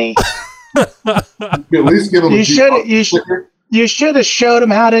 ninny. At least give them you should. You should have showed them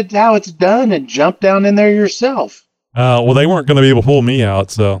how it's done and jumped down in there yourself. Well, they weren't going to be able to pull me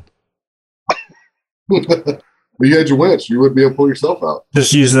out, so. You had your winch. You wouldn't be able to pull yourself out.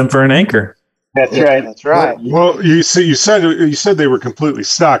 Just use them for an anchor. That's right. That's right. Well, you said they were completely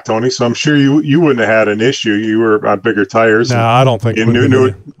stock, Tony. So I'm sure you wouldn't have had an issue. You were on bigger tires. No, I don't think. I don't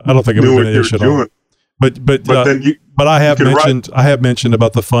think it would have been an issue at all. But I have mentioned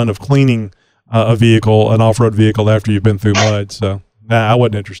about the fun of cleaning an off-road vehicle after you've been through mud. So I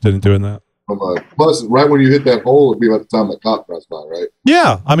wasn't interested in doing that. Plus, right when you hit that hole, it'd be about the time that cop drives by, right?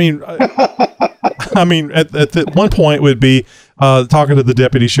 Yeah, I mean, at one point would be talking to the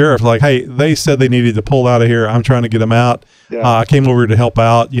deputy sheriff, like, hey, they said they needed to pull out of here. I'm trying to get them out. Yeah. I came over to help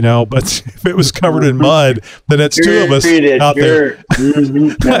out, but if it was covered in mud, then it's two of us out there.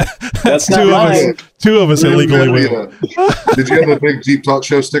 That's two of us illegally went. Did you have the big Jeep Talk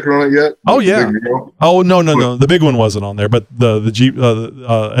Show sticker on it yet? Oh, yeah. Oh, no. The big one wasn't on there, but the Jeep,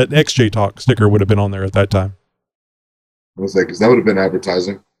 an XJ Talk sticker would have been on there at that time. I was like, because that would have been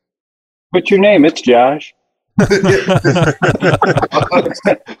advertising. What's your name? It's Josh.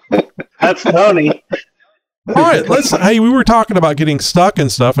 That's Tony. All right, hey, we were talking about getting stuck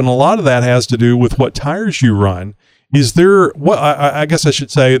and stuff, and a lot of that has to do with what tires you run. Is there what I guess I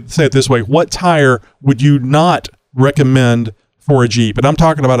should say it this way: what tire would you not recommend for a Jeep? And I'm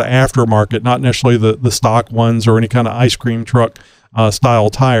talking about an aftermarket, not necessarily the stock ones or any kind of ice cream truck style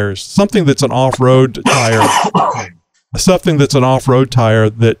tires. Something that's an off-road tire. Something that's an off-road tire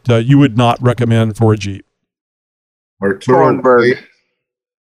that you would not recommend for a Jeep. Arturo blade.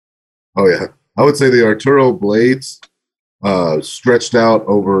 Oh yeah, I would say the Arturo blades stretched out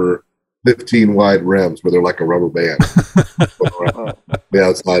over 15 wide rims, where they're like a rubber band. The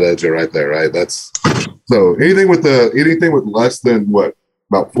outside edge right there, right? That's so anything with less than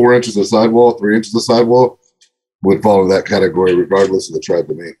about 4 inches of sidewall, 3 inches of sidewall would fall in that category, regardless of the tread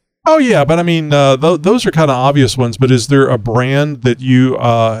to me. Oh yeah, but I mean, those are kind of obvious ones. But is there a brand that you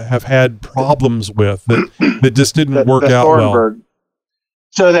have had problems with that just didn't work out well?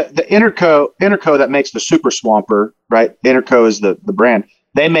 So the Interco that makes the Super Swamper, right? Interco is the brand.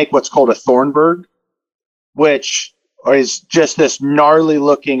 They make what's called a Thornburg, which is just this gnarly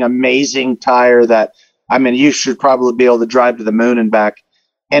looking, amazing tire that, I mean, you should probably be able to drive to the moon and back,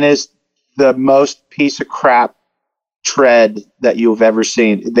 and is the most piece of crap tread that you've ever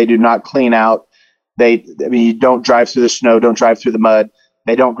seen. They do not clean out. You don't drive through the snow, don't drive through the mud.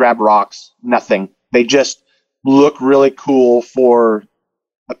 They don't grab rocks, nothing. They just look really cool for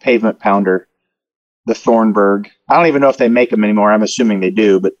a pavement pounder. The Thornburg. I don't even know if they make them anymore. I'm assuming they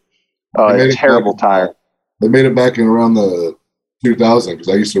do, but it's a terrible tire. They made it back in around the 2000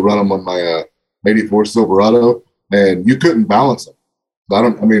 because I used to run them on my 84 Silverado, and you couldn't balance them.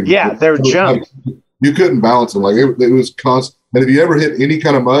 They're junk. You couldn't balance them. Like it was constant. And if you ever hit any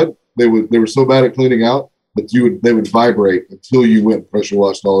kind of mud, they were so bad at cleaning out that they would vibrate until you went and pressure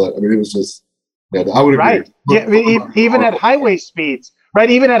washed all that. I mean, it was just I would agree. Right. Yeah, even at highway speeds. Right,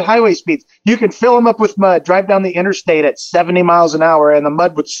 even at highway speeds, you can fill them up with mud, drive down the interstate at 70 miles an hour, and the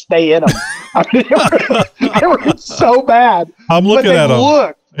mud would stay in them. I mean, they were so bad. I'm looking at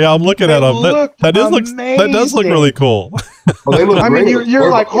them. I'm looking at them. That does look really cool. I mean, you're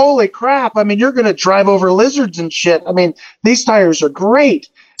like, holy crap! I mean, you're going to drive over lizards and shit. I mean, these tires are great.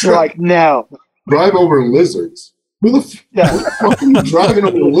 You're like, no, drive over lizards. Who the fuck are you driving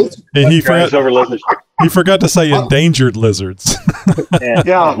over lizards? And he forgot to say endangered lizards. Yeah.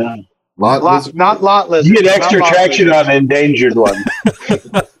 Not lot lizards. You get extra traction on an endangered one.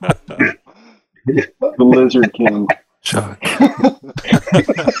 The Lizard King.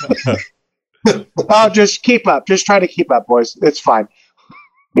 Oh, just keep up. Just try to keep up, boys. It's fine.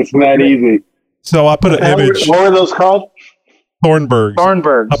 It's not easy. So I put an image. What were those called? Thornburgs.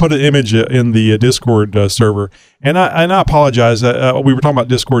 I put an image in the Discord server, and I apologize. We were talking about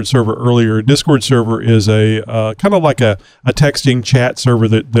Discord server earlier. Discord server is a kind of like a texting chat server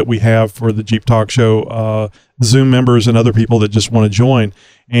that we have for the Jeep Talk Show Zoom members and other people that just want to join.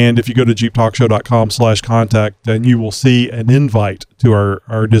 And if you go to jeeptalkshow.com/contact, then you will see an invite to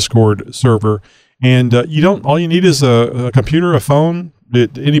our Discord server. And all you need is a computer, a phone.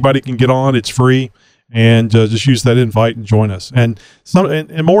 Anybody can get on. It's free. And just use that invite and join us. And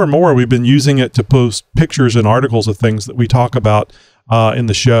more, we've been using it to post pictures and articles of things that we talk about in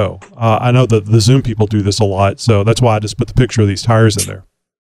the show. I know that the Zoom people do this a lot, so that's why I just put the picture of these tires in there.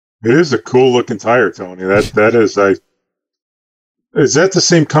 It is a cool looking tire, Tony. That is is that the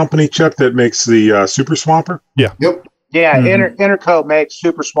same company, Chuck, that makes the Super Swamper? Yeah. Yep. Yeah. Interco makes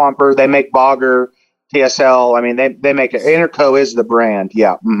Super Swamper. They make Bogger, TSL. I mean, they make it. Interco is the brand.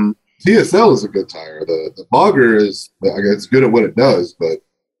 Yeah. Mm-hmm. TSL is a good tire. The Bogger is, I guess, it's good at what it does, but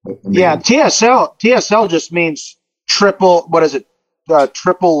I mean, yeah, TSL just means triple. What is it?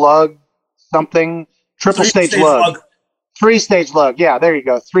 Triple lug something. Triple stage lug. 3-stage lug. Yeah, there you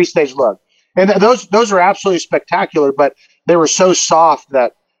go. 3-stage lug. And those are absolutely spectacular, but they were so soft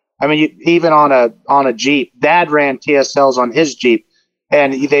that, I mean, even on a Jeep, Dad ran TSLs on his Jeep,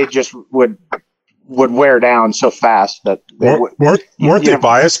 and they just would wear down so fast that weren't they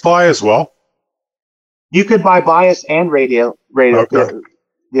bias ply as well? You could buy bias and radial. Okay.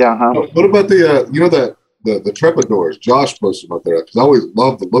 Yeah. Huh? What about the the Trepadors? Josh posted them up there because I always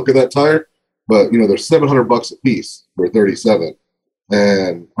loved the look of that tire, but they're $700 a piece for 37,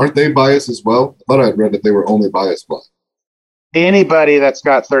 and aren't they bias as well? I thought I read that they were only bias ply. Anybody that's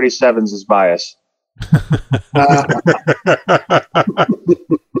got 37s is bias.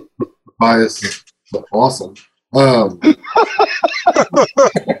 Bias is awesome. Well,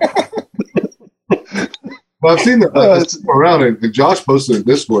 I've seen them around, and Josh posted in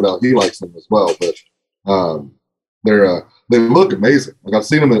Discord how he likes them as well. But they look amazing. Like I've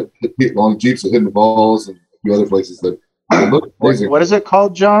seen them on Jeeps at Hidden Falls and a few other places that they look amazing. What is it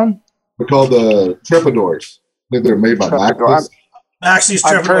called, John? They're called the Trepadors. I think they're made by Maxxis. Maxxis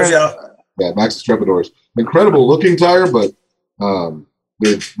Trepadors, yeah. Yeah, Maxxis Trepadors. Incredible looking tire, but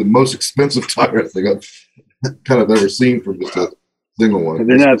they're the most expensive tire I think I've kind of ever seen from just a single one.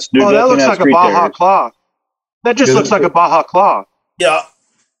 They're not. That looks like a Baja Claw. That just looks like a Baja Claw. Yeah.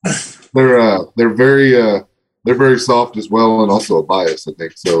 They're very soft as well, and also a bias, I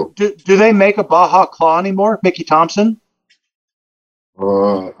think. So do they make a Baja Claw anymore, Mickey Thompson?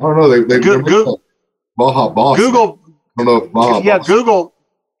 I don't know. They Baja Boss. Google. I don't know if Baja. Yeah, Boss. Google.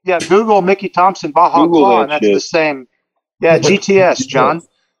 Yeah, Google Mickey Thompson Baja Google Claw, that and that's shit. the same. Yeah, GTS, John.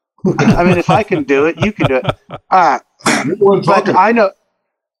 I mean, if I can do it, you can do it. You're the one but talking. I know.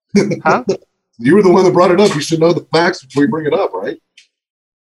 Huh? You were the one that brought it up. You should know the facts before you bring it up, right?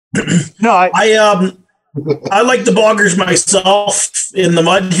 No, I like the boggers myself in the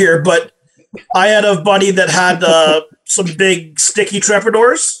mud here, but I had a buddy that had some big sticky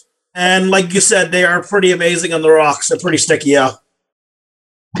Trepadors, and like you said, they are pretty amazing on the rocks. They're pretty sticky, yeah.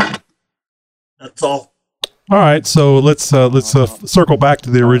 That's all. All right, so let's circle back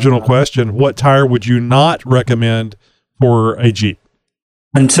to the original question. What tire would you not recommend for a Jeep?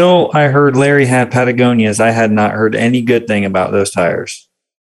 Until I heard Larry had Patagonias, I had not heard any good thing about those tires.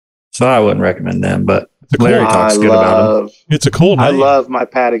 So I wouldn't recommend them, but Larry talks good about them. It's a cool name. I love my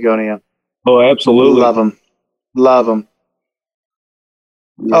Patagonia. Oh, absolutely. Love them. Love them.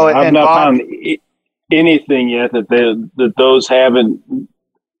 Yeah, Oh, I've and not Bob, found anything yet that those haven't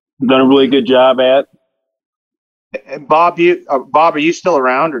done a really good job at. and Bob, Bob, are you still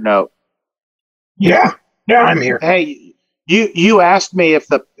around or no? Yeah, I'm here. Hey, you asked me if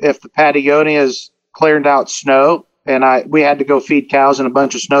the Patagonias cleared out snow, and we had to go feed cows in a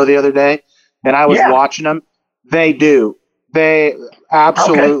bunch of snow the other day, and I was watching them. They do. They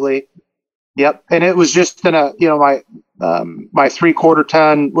absolutely. Okay. Yep. And it was just in a my 3/4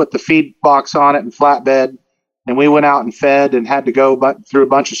 ton with the feed box on it and flatbed, and we went out and fed and had to go through a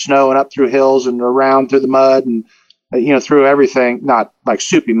bunch of snow and up through hills and around through the mud and through everything. Not like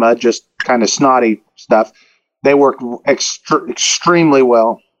soupy mud, just kind of snotty stuff. They worked extremely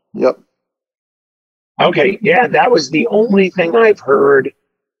well. Yep. Okay, yeah, that was the only thing I've heard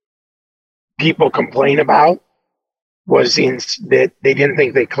people complain about was that they didn't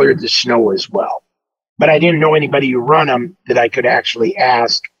think they cleared the snow as well. But I didn't know anybody who run them that I could actually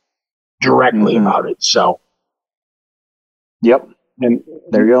ask directly about it. So, yep, and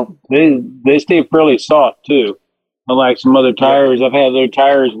there you go. They stay fairly soft too. Unlike some other tires, I've had other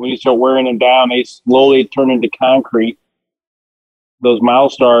tires when you start wearing them down, they slowly turn into concrete. Those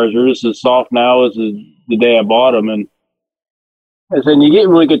Milestars are just as soft now as the day I bought them, and you get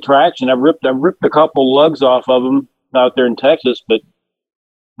really good traction. I've ripped a couple lugs off of them out there in Texas, but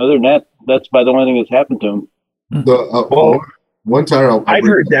other than that, that's about the only thing that's happened to them. One tire I've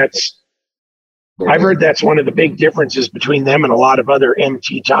heard that's one of the big differences between them and a lot of other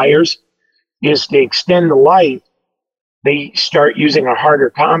MT tires is to extend the life. They start using a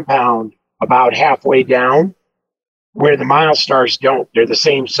harder compound about halfway down, where the Milestars don't. They're the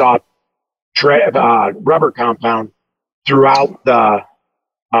same soft rubber compound throughout the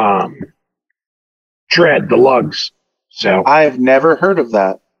tread, the lugs. So I've never heard of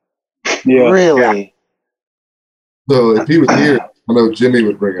that. Yeah, really. Yeah. So if he was here, I know Jimmy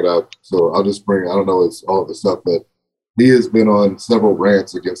would bring it up. So I'll just bring. I don't know it's all of the stuff, but he has been on several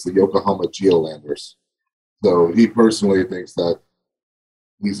rants against the Yokohama Geolanders. So he personally thinks that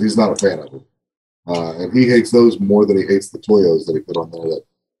he's not a fan of them. And he hates those more than he hates the Toyos that he put on there that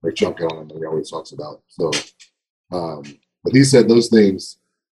or chunk on them that he always talks about. So, but he said those things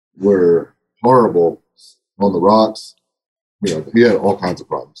were horrible on the rocks. You know, he had all kinds of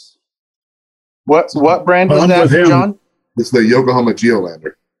problems. What brand was that, John? It's the Yokohama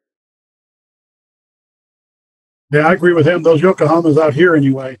Geolander. Yeah, I agree with him. Those Yokohamas out here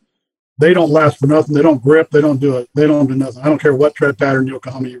anyway, they don't last for nothing. They don't grip. They don't do it. They don't do nothing. I don't care what tread pattern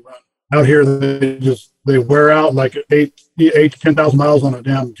Yokohama you run. Out here, they wear out like 8 to 10,000 miles on a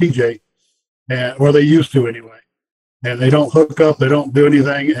damn TJ, or they used to anyway. And they don't hook up. They don't do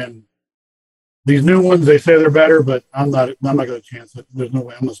anything. And these new ones, they say they're better, but I'm not going to chance it. There's no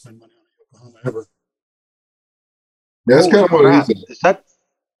way I'm going to spend money on a Yokohama ever. Yeah, that's kind of what he said. Is that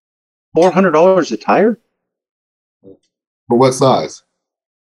 $400 a tire? For what size?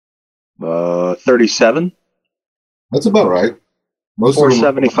 37. That's about right. Most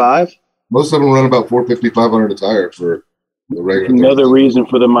 475. Most of them run about 450, 500 a tire for the regular. Another reason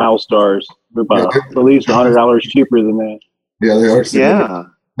for the Milestars. They're about at least $100 cheaper than that. Yeah, they are. Yeah,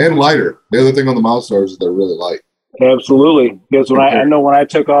 and lighter. The other thing on the Milestars is they're really light. Absolutely, because when I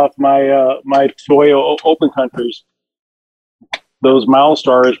took off my my Toyo Open Countries, those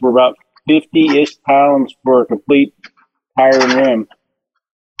Milestars were about 50-ish pounds for a complete tire and rim.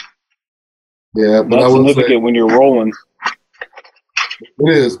 Yeah, but that's significant when you're rolling.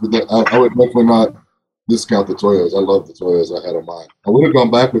 It is, but I would definitely not discount the Toyos. I love the Toyos I had on mine. I would have gone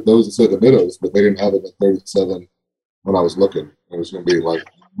back with those instead of the Middos, but they didn't have them at 37 when I was looking. It was going to be like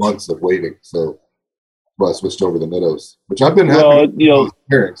months of waiting, so I switched over to the Middos, which I've been happy with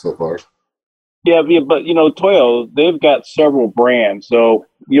hearing so far. Yeah, but Toyo, they've got several brands, so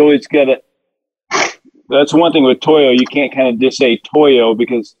you always got to. That's one thing with Toyo. You can't kind of just say Toyo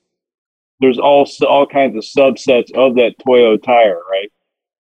because there's all kinds of subsets of that Toyo tire, right?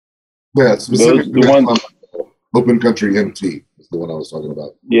 Yeah, specifically the one Open Country MT is the one I was talking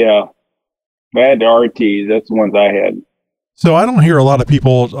about. Yeah, I had the RTs. That's the ones I had. So I don't hear a lot of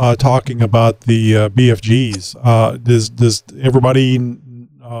people talking about the BFGs. Does everybody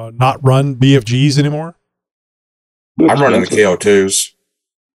not run BFGs anymore? I'm running the KO2s.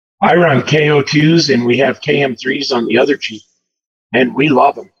 I run KO2s, and we have KM3s on the other Jeep, and we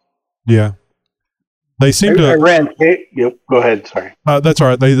love them. Yeah, they seem I ran. Yep, go ahead. Sorry. That's all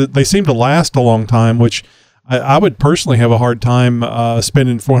right. They seem to last a long time, which I would personally have a hard time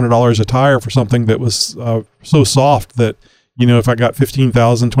spending $400 a tire for something that was so soft that, you know, if I got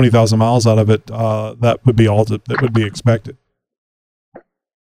 15,000, 20,000 miles out of it, that would be all that would be expected.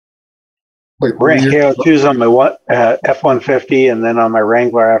 Ran KO2s on my F-150 and then on my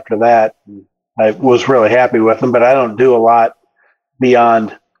Wrangler after that. I was really happy with them, but I don't do a lot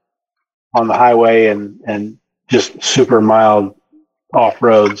beyond on the highway and just super mild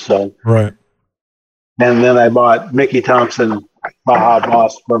off-road. So right. And then I bought Mickey Thompson Baja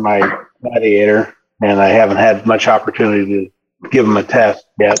Boss for my Gladiator, and I haven't had much opportunity to give them a test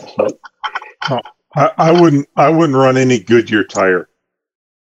yet. So I wouldn't run any Goodyear tire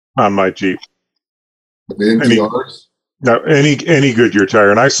on my Jeep. The NTRs? Any Goodyear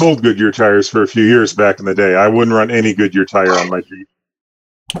tire, and I sold Goodyear tires for a few years back in the day. I wouldn't run any Goodyear tire on my Jeep.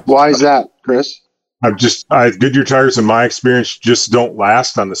 Why is that, Chris? Goodyear tires, in my experience, just don't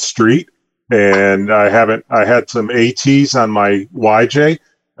last on the street. And I had some ATs on my YJ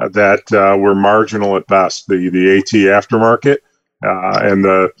that were marginal at best. The AT aftermarket and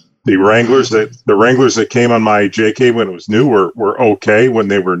the Wranglers that came on my JK when it was new were okay when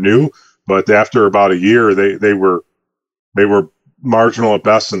they were new, but after about a year they were marginal at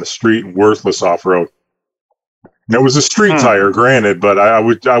best in the street and worthless off road. It was a street tire, granted, but I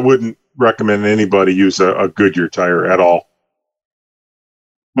wouldn't recommend anybody use a Goodyear tire at all.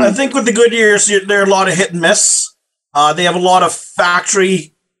 I think with the Goodyears, there are a lot of hit and miss. They have a lot of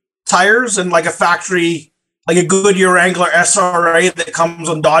factory tires and like a Goodyear Wrangler SRA that comes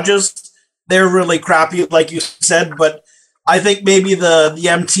on Dodges. They're really crappy, like you said, but I think maybe the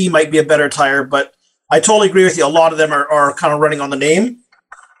MT might be a better tire, but I totally agree with you. A lot of them are kind of running on the name.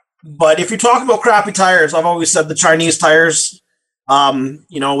 But if you're talking about crappy tires, I've always said the Chinese tires, when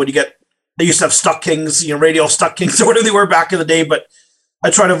they used to have Stuck Kings, Radial Stuck Kings or whatever they were back in the day, but I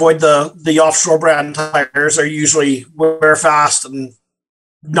try to avoid the offshore brand tires. Are usually wear fast and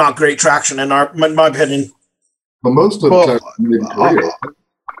not great traction in my opinion. But most of the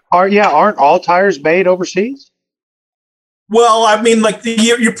tires aren't all tires made overseas? Well, I mean, like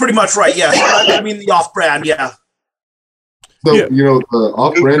you're pretty much right. Yeah, I mean the off-brand. Yeah. So the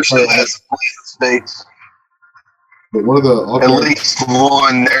off-brand tire has a plant in the States. But one of the at least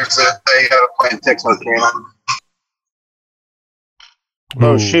one. They have a plant in Texarkana.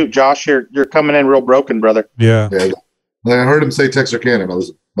 Oh shoot, Josh, you're coming in real broken, brother. Yeah. I heard him say Texarkana, and I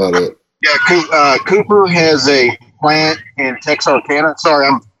was about it. Yeah, Cooper has a plant in Texarkana. Sorry,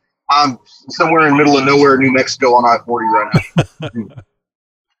 I'm somewhere in the middle of nowhere, New Mexico, on I-40 right now.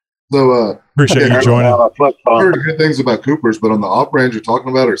 So appreciate you joining. I heard good things about Coopers, but on the off-brand you're talking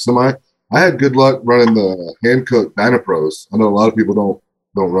about or semi, I had good luck running the hand-cooked Dynapros. I know a lot of people don't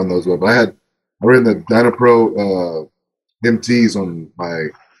run those well, but I ran the Dynapro MTs on my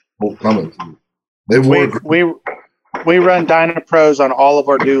old Cummins. They work. We run Dynapros on all of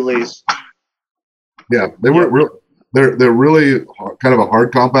our dualies. Yeah, they work real. They're really kind of a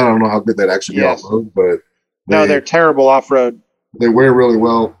hard compound. I don't know how good they'd actually be off-road, but they're terrible off-road. They wear really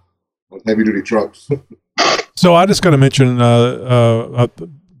well on heavy-duty trucks. So I just got to mention, I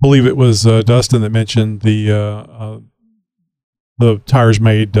believe it was Dustin that mentioned the tires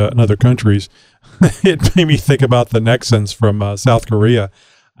made in other countries. It made me think about the Nexans from South Korea.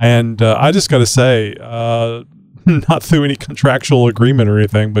 And I just got to say, not through any contractual agreement or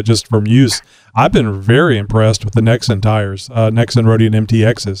anything, but just from use, I've been very impressed with the Nexan tires, Nexan Roadian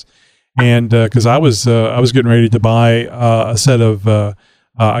MTXs. And because I was getting ready to buy a set of,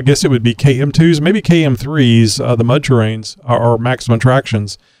 I guess it would be KM2s, maybe KM3s, the mud terrains or maximum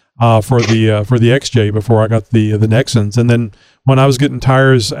tractions for the XJ before I got the Nexans. And then when I was getting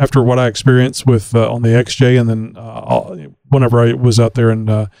tires after what I experienced with on the XJ, and then whenever I was out there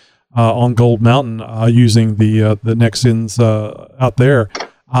in on Gold Mountain using the Nexans out there,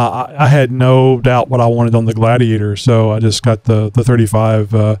 I had no doubt what I wanted on the Gladiator. So I just got the 35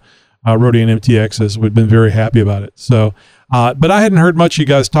 Roadian MTXs. We've been very happy about it. So, but I hadn't heard you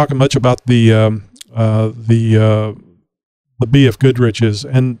guys talking much about the BF Goodriches.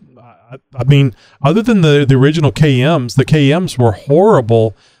 And I mean, other than the original KMs, the KMs were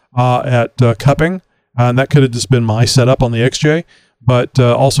horrible at cupping, and that could have just been my setup on the XJ. But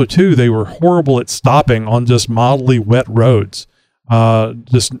also, too, they were horrible at stopping on just mildly wet roads.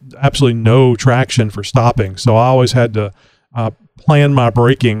 Just absolutely no traction for stopping. So I always had to plan my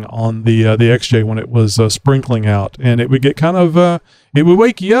braking on the XJ when it was sprinkling out, and it would get kind of it would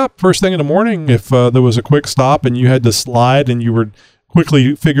wake you up first thing in the morning if there was a quick stop and you had to slide and you were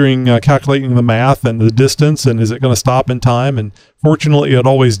quickly calculating the math and the distance and is it going to stop in time. And fortunately it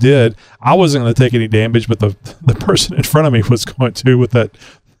always did. I wasn't going to take any damage, but the person in front of me was going to with that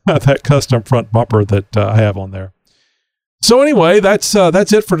custom front bumper that I have on there. So anyway, that's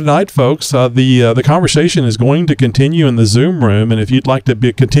it for tonight, folks. The conversation is going to continue in the Zoom room, and if you'd like to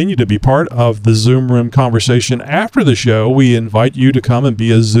continue to be part of the Zoom room conversation after the show, we invite you to come and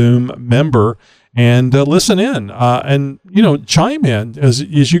be a Zoom member and listen in and chime in. As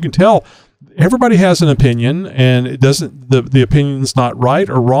you can tell, everybody has an opinion, and it doesn't the opinion's not right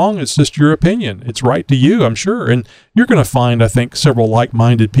or wrong. It's just your opinion. It's right to you, I'm sure, and you're going to find, I think, several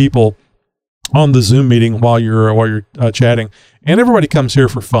like-minded people on the Zoom meeting while you're chatting, and everybody comes here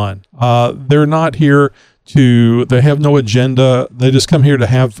for fun. They're not here they have no agenda. They just come here to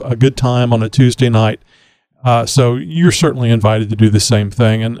have a good time on a Tuesday night. So you're certainly invited to do the same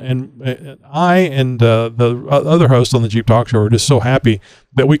thing. And I and the other hosts on the Jeep Talk Show are just so happy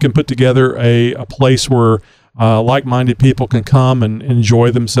that we can put together a place where like-minded people can come and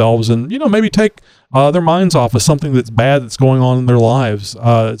enjoy themselves and, maybe take their minds off of something that's bad that's going on in their lives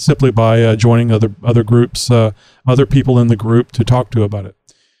simply by joining other groups, other people in the group to talk to about it.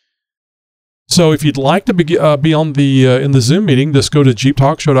 So if you'd like to be on in the Zoom meeting, just go to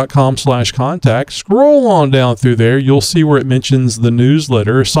jeeptalkshow.com/contact. Scroll on down through there. You'll see where it mentions the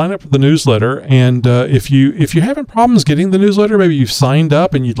newsletter. Sign up for the newsletter. And if you're having problems getting the newsletter, maybe you've signed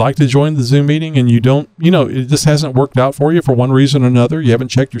up and you'd like to join the Zoom meeting and you don't, it just hasn't worked out for you for one reason or another. You haven't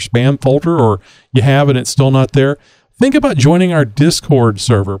checked your spam folder, or you have and it's still not there. Think about joining our Discord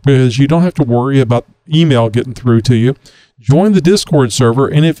server, because you don't have to worry about email getting through to you. Join the Discord server,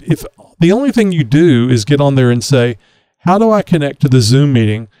 and if the only thing you do is get on there and say, how do I connect to the Zoom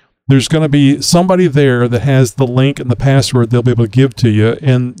meeting? There's going to be somebody there that has the link and the password they'll be able to give to you,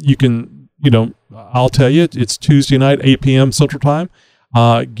 and you can, I'll tell you, it's Tuesday night, 8 p.m. Central Time.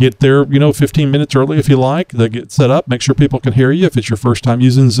 Get there, 15 minutes early if you like. They get set up. Make sure people can hear you if it's your first time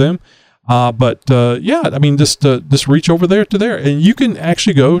using Zoom. Just reach over there to there, and you can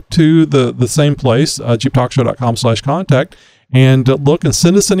actually go to the same place, jeeptalkshow.com/contact, and look and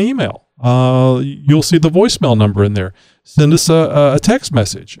send us an email. You'll see the voicemail number in there. Send us a text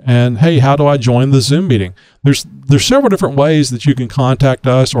message, and hey, how do I join the Zoom meeting? There's several different ways that you can contact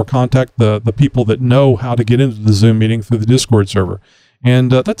us or contact the people that know how to get into the Zoom meeting through the Discord server,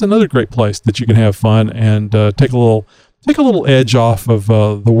 and that's another great place that you can have fun and take a little edge off of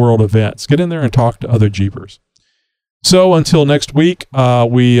the world events. Get in there and talk to other Jeepers. So until next week,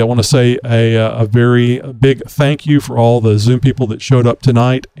 we want to say a very big thank you for all the Zoom people that showed up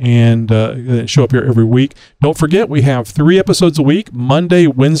tonight and show up here every week. Don't forget, we have 3 episodes a week, Monday,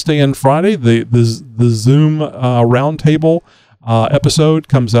 Wednesday, and Friday. The Zoom roundtable episode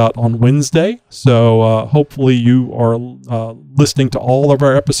comes out on Wednesday. So hopefully you are listening to all of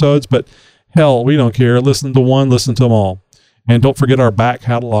our episodes, but hell, we don't care. Listen to one, listen to them all. And don't forget our back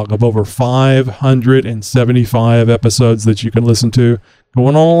catalog of over 575 episodes that you can listen to.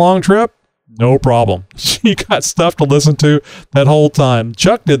 Going on a long trip? No problem. You got stuff to listen to that whole time.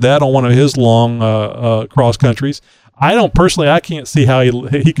 Chuck did that on one of his long cross countries. I can't see how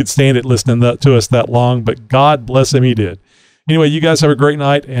he could stand it listening to us that long, but God bless him, he did. Anyway, you guys have a great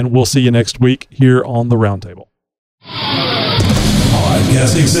night, and we'll see you next week here on the Roundtable.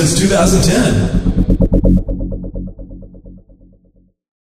 Podcasting since 2010.